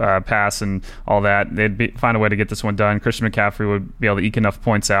stopping the pass and all that, they'd find a way to get this one done. Christian McCaffrey would be able to eke enough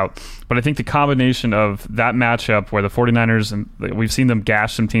points out. But I think the combination of that matchup where the 49ers, and we've seen them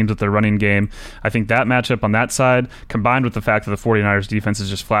gash some teams with their running game, I think that matchup on that side, combined with the fact that the 49ers defense is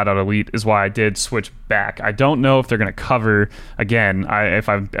just flat out elite, is why I did switch back. I don't know if they're going to cover again. If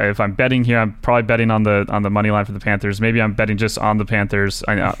I'm betting here, I'm probably betting on the money line for the Panthers. Maybe I'm betting just on the Panthers,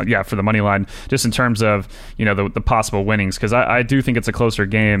 for the money line, just in terms of the possible winnings, because I do think it's a closer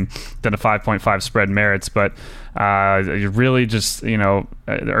game than a 5.5 spread merits. But really just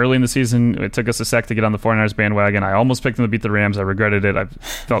early in the season, it took us a sec to get on the 49ers bandwagon. I almost picked them to beat the Rams. I regretted it. I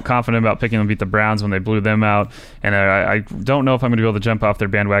felt confident about picking them to beat the Browns when they blew them out, and I don't know if I'm going to be able to jump off their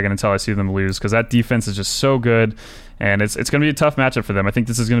bandwagon until I see them lose, because that defense is just so good. And it's going to be a tough matchup for them. I think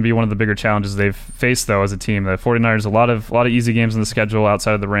this is going to be one of the bigger challenges they've faced, though, as a team. The 49ers, a lot of easy games in the schedule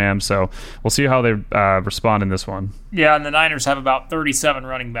outside of the Rams, so we'll see how they respond in this one. Yeah, and the Niners have about 37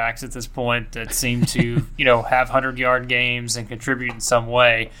 running backs at this point that seem to, have 100-yard games and contribute in some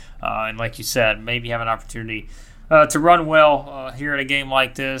way. And like you said, maybe have an opportunity to run well here in a game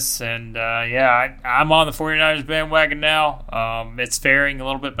like this. And, I'm on the 49ers bandwagon now. It's faring a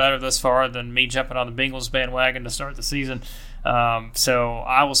little bit better thus far than me jumping on the Bengals bandwagon to start the season. So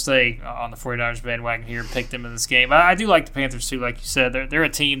I will stay on the 49ers bandwagon here and pick them in this game. I do like the Panthers, too, like you said. They're a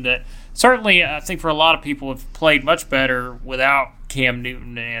team that certainly, I think for a lot of people, have played much better without Cam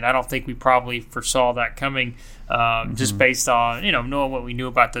Newton, and I don't think we probably foresaw that coming just based on, knowing what we knew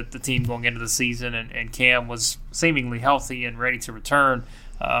about the team going into the season, and Cam was seemingly healthy and ready to return.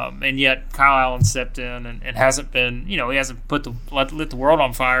 And yet Kyle Allen stepped in and hasn't been, he hasn't lit the world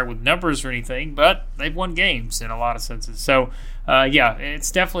on fire with numbers or anything, but they've won games in a lot of senses. So,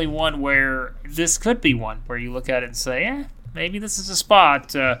 it's definitely one where this could be one where you look at it and say, maybe this is a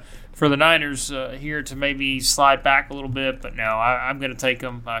spot for the Niners here to maybe slide back a little bit. But no, I'm going to take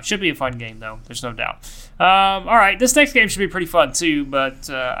them. Should be a fun game, though. There's no doubt. All right, this next game should be pretty fun, too. But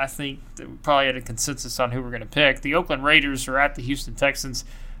I think that we probably had a consensus on who we're going to pick. The Oakland Raiders are at the Houston Texans.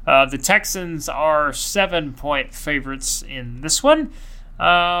 The Texans are 7-point favorites in this one.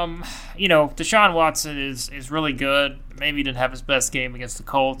 Deshaun Watson is really good. Maybe he didn't have his best game against the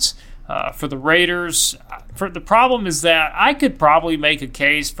Colts. For the Raiders, the problem is that I could probably make a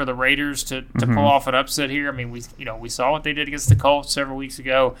case for the Raiders to pull off an upset here. I mean, we saw what they did against the Colts several weeks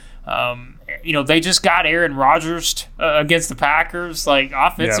ago. They just got Aaron Rodgers against the Packers. Like,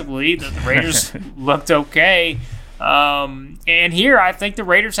 offensively, the Raiders looked okay. And here, I think the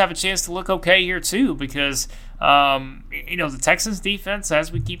Raiders have a chance to look okay here too, because the Texans defense, as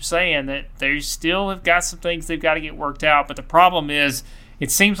we keep saying, that they still have got some things they've got to get worked out. But the problem is, it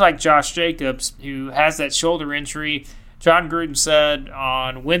seems like Josh Jacobs, who has that shoulder injury, John Gruden said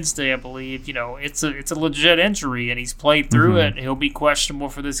on Wednesday, I believe, it's a legit injury, and he's played through it. He'll be questionable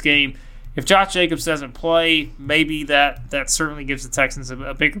for this game. If Josh Jacobs doesn't play, maybe that certainly gives the Texans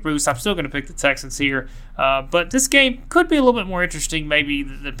a bigger boost. I'm still going to pick the Texans here. But this game could be a little bit more interesting maybe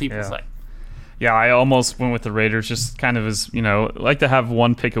than people think. Yeah, I almost went with the Raiders just kind of as, like to have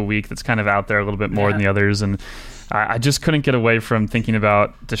one pick a week that's kind of out there a little bit more than the others. And I just couldn't get away from thinking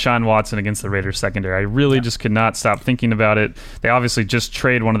about Deshaun Watson against the Raiders secondary. I really just could not stop thinking about it. They obviously just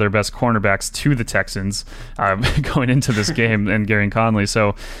traded one of their best cornerbacks to the Texans going into this game, and Gary Conley.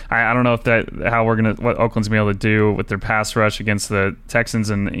 So I don't know what Oakland's gonna be able to do with their pass rush against the Texans,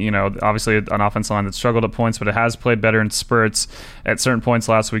 and obviously an offensive line that struggled at points, but it has played better in spurts. At certain points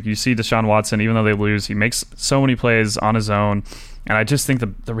last week, you see Deshaun Watson, even though they lose, he makes so many plays on his own, and I just think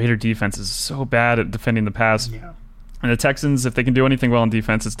the Raider defense is so bad at defending the pass. Yeah. And the Texans, if they can do anything well in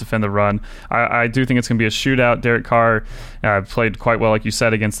defense, it's defend the run. I do think it's going to be a shootout. Derek Carr played quite well, like you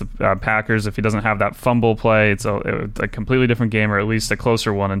said, against the Packers. If he doesn't have that fumble play, it's a completely different game, or at least a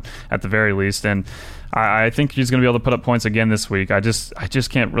closer one, at the very least. And I think he's going to be able to put up points again this week. I just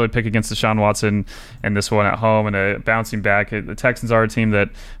can't really pick against Deshaun Watson in this one at home and bouncing back. The Texans are a team that,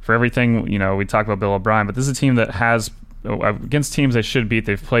 for everything, we talk about Bill O'Brien, but this is a team that has, against teams they should beat,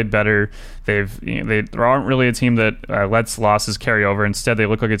 they've played better. They aren't really a team that lets losses carry over. Instead, they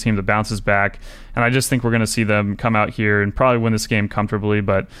look like a team that bounces back. And I just think we're going to see them come out here and probably win this game comfortably.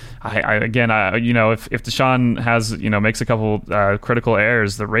 But if Deshaun has makes a couple critical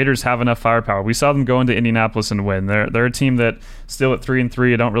errors, the Raiders have enough firepower. We saw them go into Indianapolis and win. They're a team that still at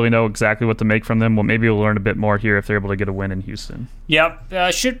 3-3. I don't really know exactly what to make from them. Well, maybe we'll learn a bit more here if they're able to get a win in Houston.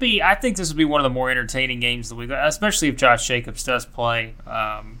 Yep, should be. I think this will be one of the more entertaining games that we got, especially if Josh Jacobs does play,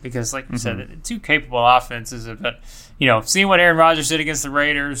 because like you said, two capable offenses. But seeing what Aaron Rodgers did against the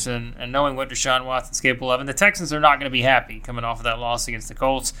Raiders and knowing what Deshaun Watson's capable of, and the Texans are not going to be happy coming off of that loss against the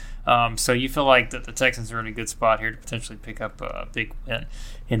Colts. So you feel like that the Texans are in a good spot here to potentially pick up a big win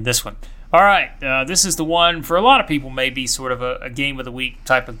in this one. All right, this is the one for a lot of people, maybe sort of a game of the week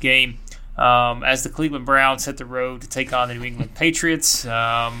type of game. As the Cleveland Browns hit the road to take on the New England Patriots.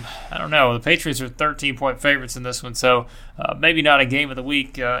 I don't know. The Patriots are 13-point favorites in this one, so maybe not a game of the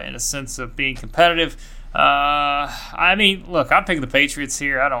week in a sense of being competitive. I mean, look, I'm picking the Patriots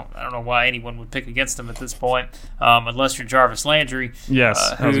here. I don't know why anyone would pick against them at this point, unless you're Jarvis Landry.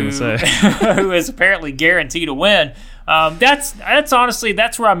 Yes, I was going to say. Who is apparently guaranteed to win. That's honestly,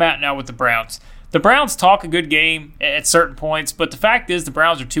 that's where I'm at now with the Browns. The Browns talk a good game at certain points, but the fact is the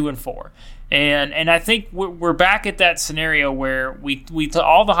Browns are 2-4. And I think we're back at that scenario where we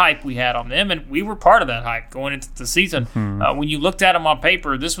all the hype we had on them, and we were part of that hype going into the season. When you looked at them on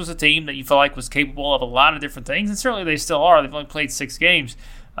paper, this was a team that you felt like was capable of a lot of different things, and certainly they still are. They've only played 6 games.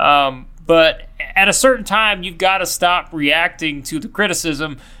 But at a certain time, you've got to stop reacting to the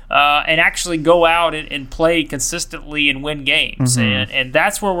criticism and actually go out and play consistently and win games. And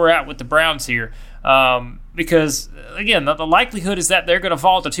that's where we're at with the Browns here. Because, again, the likelihood is that they're going to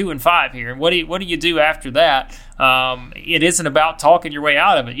fall to 2-5 here. And what do you do after that? It isn't about talking your way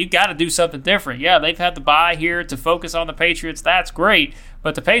out of it. You've got to do something different. Yeah, they've had the bye here to focus on the Patriots. That's great.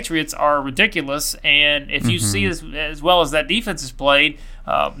 But the Patriots are ridiculous. And if you see as well as that defense is played,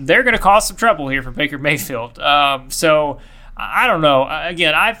 they're going to cause some trouble here for Baker Mayfield. So I don't know.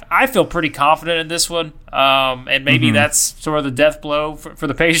 Again, I feel pretty confident in this one, and maybe that's sort of the death blow for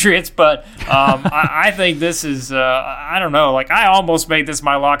the Patriots. But I think this is I don't know. Like, I almost made this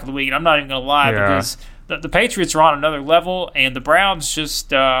my lock of the week, and I'm not even going to lie because the Patriots are on another level, and the Browns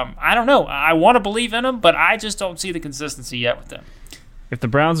just I don't know. I want to believe in them, but I just don't see the consistency yet with them. If the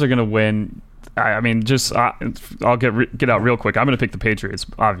Browns are going to win, I mean, just I'll get out real quick. I'm going to pick the Patriots,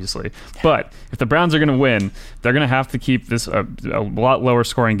 obviously. But if the Browns are going to win, they're going to have to keep this a lot lower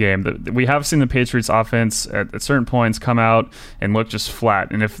scoring game. We have seen the Patriots offense at certain points come out and look just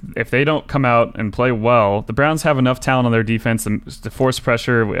flat. And if they don't come out and play well, the Browns have enough talent on their defense to force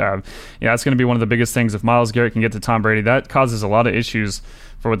pressure. That's going to be one of the biggest things. If Myles Garrett can get to Tom Brady, that causes a lot of issues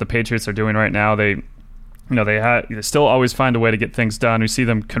for what the Patriots are doing right now. They still always find a way to get things done. We see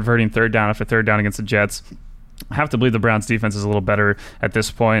them converting third down after third down against the Jets. I have to believe the Browns defense is a little better at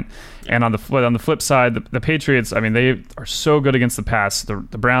this point. And on the flip side, the Patriots, I mean, they are so good against the pass. The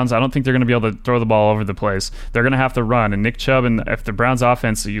Browns, I don't think they're going to be able to throw the ball all over the place. They're going to have to run. And Nick Chubb, and if the Browns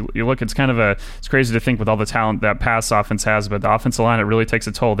offense, you look, it's crazy to think with all the talent that pass offense has, but the offensive line, it really takes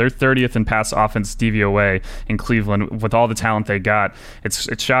a toll. They're 30th in pass offense DVOA in Cleveland with all the talent they got. It's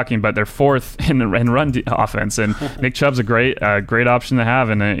shocking, but they're 4th in run offense. And Nick Chubb's a great option to have.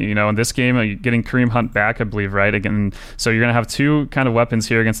 And in this game, getting Kareem Hunt back, I believe, right? Again, so you're going to have 2 kind of weapons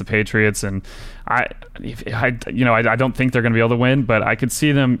here against the Patriots, and I don't think they're going to be able to win, but I could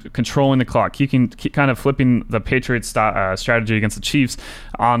see them controlling the clock, kind of flipping the Patriots strategy against the Chiefs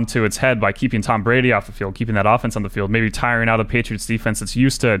onto its head by keeping Tom Brady off the field, keeping that offense on the field, maybe tiring out a Patriots defense that's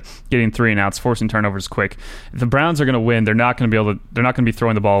used to getting 3 and outs, forcing turnovers quick. If the Browns are going to win, they're not going to be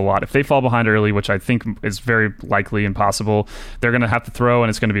throwing the ball a lot. If they fall behind early, which I think is very likely and possible, they're going to have to throw, and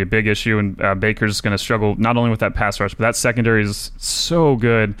it's going to be a big issue, and Baker's going to struggle not only with that pass rush, but that secondary is so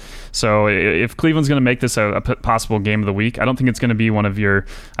good. So if Cleveland's going to make this a possible game of the week, I don't think it's going to be one of your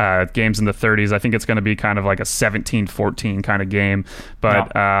games in the 30s. I think it's going to be kind of like a 17-14 kind of game.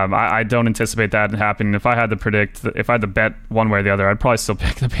 But I don't anticipate that happening. If I had to bet one way or the other, I'd probably still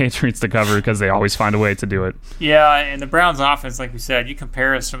pick the Patriots to cover because they always find a way to do it. Yeah, and the Browns offense, like we said, you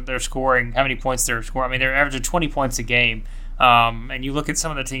compare their scoring, how many points they're scoring. I mean, they're averaging 20 points a game. And you look at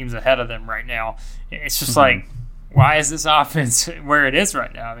some of the teams ahead of them right now, it's just like, why is this offense where it is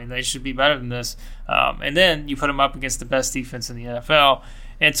right now? I mean, they should be better than this. And then you put them up against the best defense in the NFL.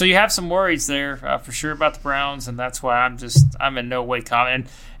 And so you have some worries there for sure about the Browns, and that's why I'm in no way confident.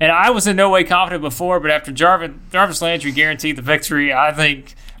 And I was in no way confident before, but after Jarvis Landry guaranteed the victory, I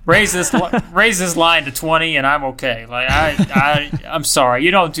think raise this line to 20, and I'm okay. Like I'm sorry, you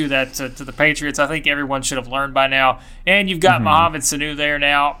don't do that to the Patriots. I think everyone should have learned by now. And you've got Mohamed Sanu there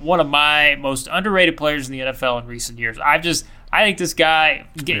now, one of my most underrated players in the NFL in recent years. I think this guy.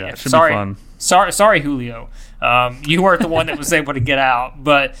 Sorry, Julio. You weren't the one that was able to get out,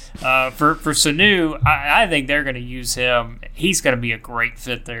 but for Sanu, I think they're going to use him. He's going to be a great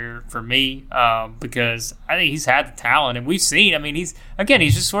fit there for me because I think he's had the talent, and we've seen. I mean, he's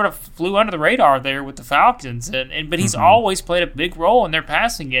just sort of flew under the radar there with the Falcons, but he's always played a big role in their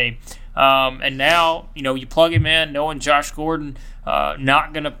passing game. And now, you plug him in, knowing Josh Gordon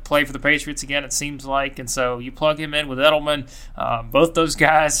not going to play for the Patriots again, it seems like. And so you plug him in with Edelman. Both those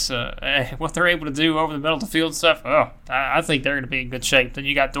guys, what they're able to do over the middle of the field stuff, I think they're going to be in good shape. Then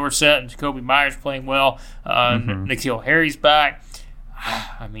you got Dorsett and Jacoby Myers playing well. N'Keal Harry's back.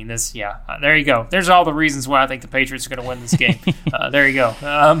 I mean, there you go. There's all the reasons why I think the Patriots are going to win this game. There you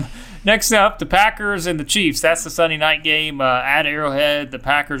go. Next up, the Packers and the Chiefs. That's the Sunday night game at Arrowhead. The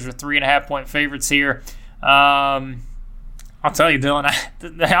Packers are 3.5-point favorites here. I'll tell you, Dylan,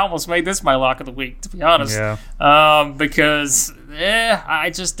 I almost made this my lock of the week, to be honest. Yeah. Because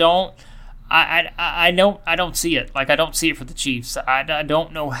I just don't. I don't see it. Like, I don't see it for the Chiefs. I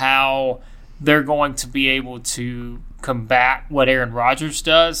don't know how they're going to be able to combat what Aaron Rodgers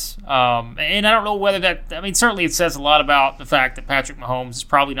does. And I don't know whether that, I mean, certainly it says a lot about the fact that Patrick Mahomes is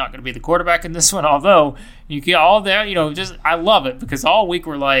probably not going to be the quarterback in this one, although you get all that, just, I love it because all week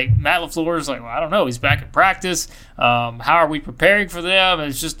we're like, Matt LaFleur is like, well, I don't know, he's back at practice. How are we preparing for them? And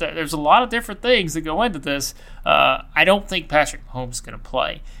it's just that there's a lot of different things that go into this. I don't think Patrick Mahomes is going to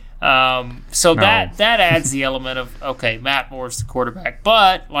play. So that adds the element of, okay, Matt Moore's the quarterback.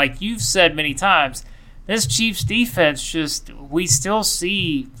 But like you've said many times, this Chiefs defense we still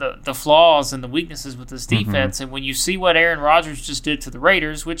see the flaws and the weaknesses with this defense. And when you see what Aaron Rodgers just did to the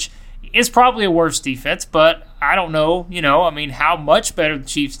Raiders, which is probably a worse defense, but I don't know, how much better the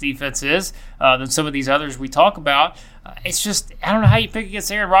Chiefs defense is than some of these others we talk about. It's just, I don't know how you pick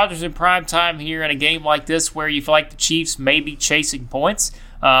against Aaron Rodgers in prime time here in a game like this where you feel like the Chiefs may be chasing points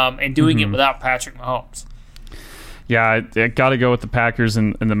and doing it without Patrick Mahomes. Yeah, I got to go with the Packers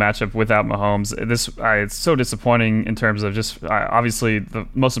in the matchup without Mahomes. It's so disappointing in terms of just obviously the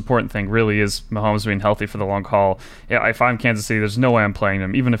most important thing really is Mahomes being healthy for the long haul. Yeah, if I'm Kansas City, there's no way I'm playing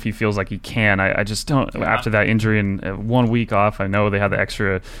him, even if he feels like he can. I just don't. Yeah. After that injury and 1 week off, I know they had the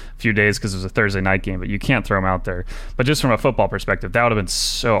extra few days because it was a Thursday night game, but you can't throw him out there. But just from a football perspective, that would have been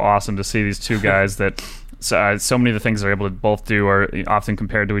so awesome to see these two guys that. So many of the things they're able to both do are often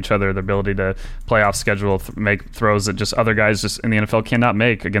compared to each other. Their ability to play off schedule, make throws that just other guys just in the NFL cannot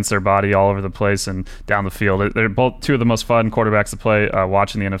make against their body all over the place and down the field. They're both two of the most fun quarterbacks to play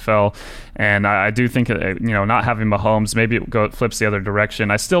watching the NFL. And I do think, not having Mahomes, maybe it flips the other direction.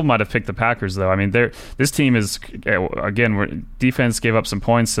 I still might have picked the Packers, though. I mean, this team is, again, defense gave up some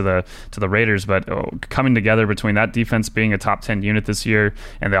points to the Raiders, but coming together between that defense being a top 10 unit this year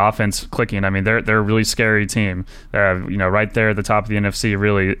and the offense clicking, I mean, they're a really scary team. Right there at the top of the NFC,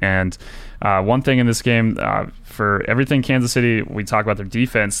 really. And one thing in this game, for everything Kansas City, we talk about their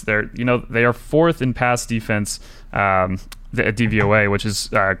defense. They are fourth in pass defense at DVOA, which is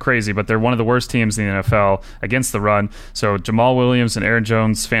crazy, but they're one of the worst teams in the NFL against the run. So Jamal Williams and Aaron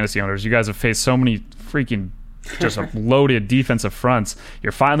Jones, fantasy owners, you guys have faced so many freaking just loaded defensive fronts.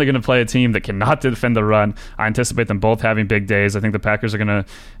 You're finally going to play a team that cannot defend the run. I anticipate them both having big days. I think the Packers are going to,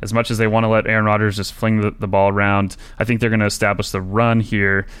 as much as they want to let Aaron Rodgers just fling the ball around, I think they're going to establish the run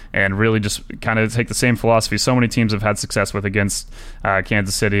here and really just kind of take the same philosophy so many teams have had success with against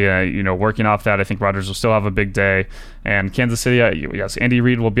Kansas City. Working off that, I think Rodgers will still have a big day. And Kansas City, yes, Andy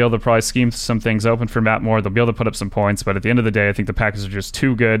Reid will be able to probably scheme some things open for Matt Moore. They'll be able to put up some points, but at the end of the day, I think the Packers are just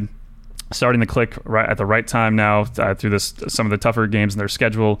too good. Starting to click right at the right time now through some of the tougher games in their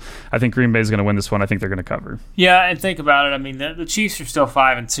schedule. I think Green Bay is going to win this one. I think they're going to cover. Yeah, and think about it. I mean, the Chiefs are still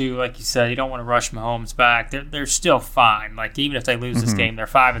 5-2. Like you said, you don't want to rush Mahomes back. They're still fine. Like even if they lose this game, they're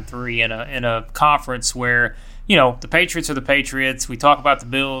 5-3 in a conference where the Patriots are the Patriots. We talk about the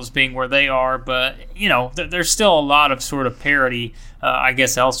Bills being where they are, but there's still a lot of sort of parity, I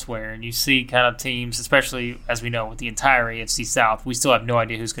guess, elsewhere. And you see kind of teams, especially as we know with the entire AFC South, we still have no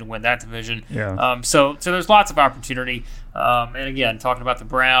idea who's going to win that division. Yeah. So there's lots of opportunity. And again, talking about the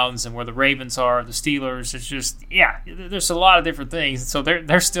Browns and where the Ravens are, the Steelers, it's just there's a lot of different things. So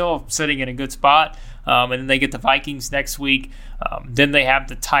they're still sitting in a good spot. And then they get the Vikings next week. Then they have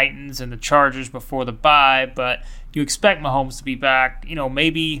the Titans and the Chargers before the bye. But you expect Mahomes to be back.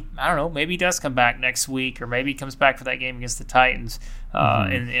 Maybe he does come back next week, or maybe he comes back for that game against the Titans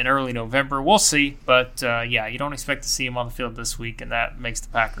in early November. We'll see. But, you don't expect to see him on the field this week, and that makes the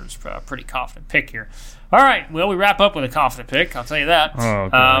Packers a pretty confident pick here. All right, well, we wrap up with a confident pick, I'll tell you that. Oh,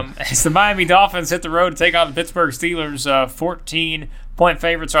 okay. As the Miami Dolphins hit the road to take on the Pittsburgh Steelers, 14-point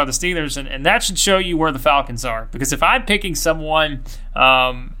favorites are the Steelers, and that should show you where the Falcons are. Because if I'm picking someone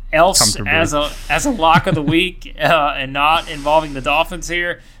else as a lock of the week and not involving the Dolphins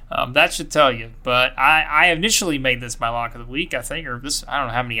here, that should tell you. But I initially made this my lock of the week, I think, I don't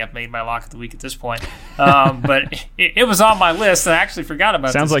know how many I've made my lock of the week at this point. But it was on my list, and I actually forgot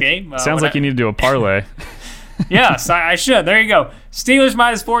about this game. Sounds like you need to do a parlay. Yes, I should. There you go. Steelers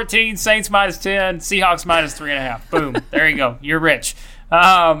 -14, Saints -10, Seahawks -3.5. Boom. There you go. You're rich.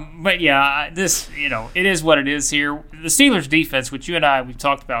 But yeah, this, it is what it is here. The Steelers defense, which you and we've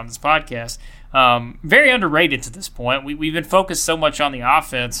talked about on this podcast, very underrated to this point. We've been focused so much on the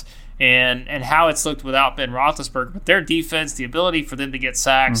offense and how it's looked without Ben Roethlisberger, but their defense, the ability for them to get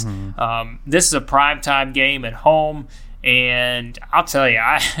sacks. This is a primetime game at home, and I'll tell you,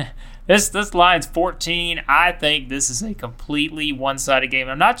 This line's 14. I think this is a completely one-sided game.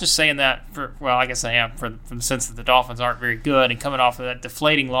 I'm not just saying that I guess I am from the sense that the Dolphins aren't very good and coming off of that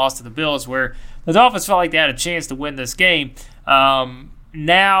deflating loss to the Bills where the Dolphins felt like they had a chance to win this game.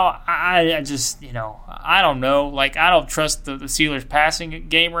 Now, I just, I don't know. Like, I don't trust the Steelers passing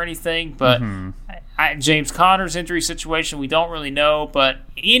game or anything, but James Conner's injury situation, we don't really know, but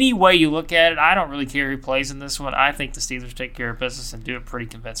any way you look at it, I don't really care who plays in this one. I think the Steelers take care of business and do it pretty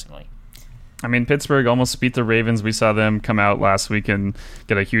convincingly. I mean, Pittsburgh almost beat the Ravens. We saw them come out last week and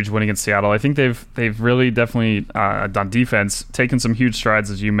get a huge win against Seattle. I think they've really definitely on defense taken some huge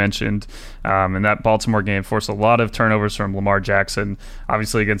strides, as you mentioned. And that Baltimore game forced a lot of turnovers from Lamar Jackson.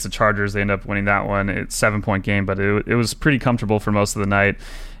 Obviously, against the Chargers, they end up winning that one. It's a 7-point game, but it was pretty comfortable for most of the night.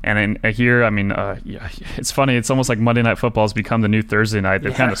 And here, I mean, it's funny. It's almost like Monday Night Football has become the new Thursday night.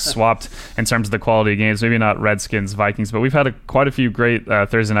 They've kind of swapped in terms of the quality of games. Maybe not Redskins, Vikings, but we've had quite a few great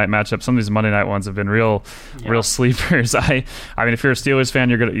Thursday night matchups. Some of these Monday night ones have been real sleepers. I mean, if you're a Steelers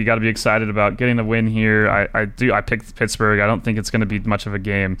fan, you got to be excited about getting a win here. I picked Pittsburgh. I don't think it's going to be much of a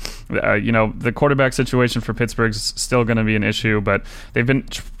game. The quarterback situation for Pittsburgh is still going to be an issue, but they've been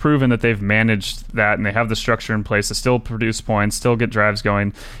proven that they've managed that and they have the structure in place to still produce points, still get drives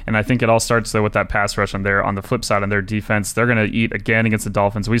going. And I think it all starts though with that pass rush on the flip side on their defense. They're going to eat again against the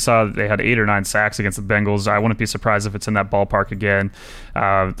Dolphins. We saw they had 8 or 9 sacks against the Bengals. I wouldn't be surprised if it's in that ballpark again.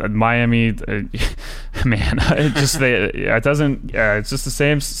 Miami, man, it's just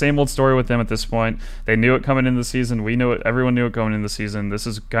the same old story with them at this point. They knew it coming into the season. We knew it. Everyone knew it going into the season. This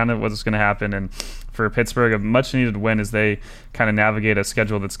is kind of what's going to happen. And for Pittsburgh, a much-needed win as they kind of navigate a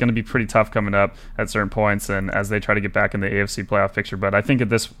schedule that's going to be pretty tough coming up at certain points and as they try to get back in the AFC playoff picture. But I think that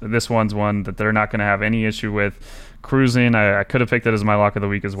this one's one that they're not going to have any issue with cruising. I could have picked it as my lock of the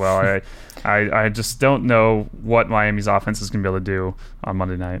week as well. I just don't know what Miami's offense is going to be able to do on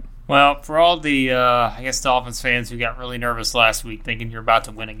Monday night. Well, for all the, Dolphins fans who got really nervous last week thinking you're about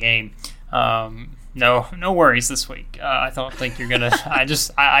to win a game, no worries this week. I don't think you're going to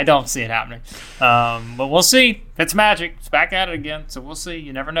 – I don't see it happening. But we'll see. It's magic. It's back at it again, so we'll see.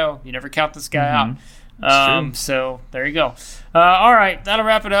 You never know. You never count this guy out. So there you go. All right, that'll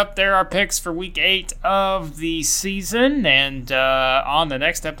wrap it up. There are picks for Week 8 of the season. And on the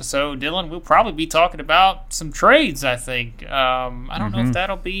next episode, Dylan, we'll probably be talking about some trades, I think. I don't know if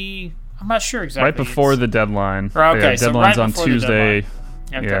that'll be – I'm not sure exactly. Right before the deadline. Okay, so deadline's on Tuesday.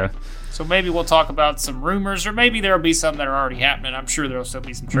 Okay. Yeah. So maybe we'll talk about some rumors, or maybe there'll be some that are already happening. I'm sure there'll still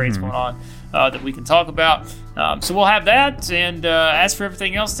be some trades going on that we can talk about. So we'll have that. And as for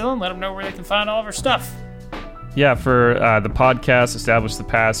everything else, Dylan, let them know where they can find all of our stuff. Yeah, for the podcast, Establish the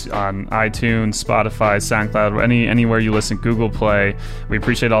Pass on iTunes, Spotify, SoundCloud, anywhere you listen, Google Play. We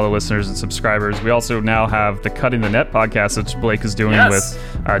appreciate all the listeners and subscribers. We also now have the Cutting the Net podcast, which Blake is doing with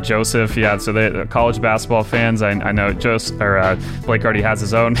Joseph. Yeah, so the college basketball fans, I know Blake already has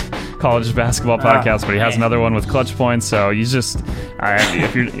his own college basketball podcast, but he has another one with Clutch Points. So you just,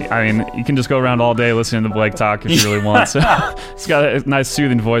 you can just go around all day listening to Blake talk if you really want. So it's got a nice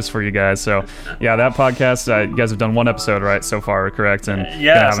soothing voice for you guys. So yeah, that podcast, you guys have done one episode, right, so far, correct? And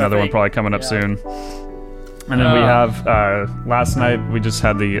gonna have another one probably coming up soon. And then we have, last night, we just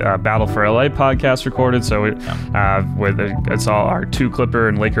had the Battle for LA podcast recorded. So it's all our 2 Clipper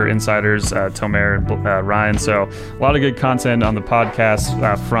and Laker insiders, Tomer and Ryan. So a lot of good content on the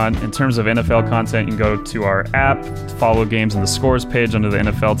podcast front. In terms of NFL content, you can go to our app, follow games in the scores page under the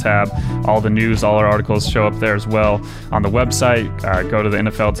NFL tab. All the news, all our articles show up there as well. On the website, go to the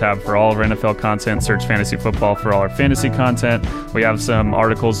NFL tab for all of our NFL content. Search fantasy football for all our fantasy content. We have some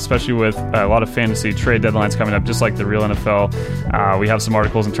articles, especially with a lot of fantasy trade deadlines coming up, just like the real NFL. We have some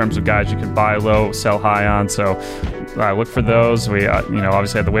articles in terms of guys you can buy low, sell high on. So look for those. We,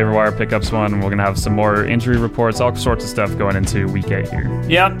 obviously had the waiver wire pickups one. We're going to have some more injury reports, all sorts of stuff going into Week 8 here.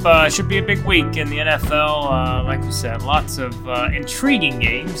 Yep, should be a big week in the NFL. Like we said, lots of intriguing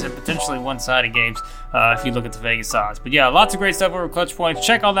games and potentially one-sided games if you look at the Vegas odds. But yeah, lots of great stuff over at Clutch Points.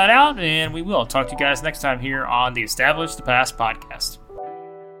 Check all that out, and we will talk to you guys next time here on the Establish the Pass podcast.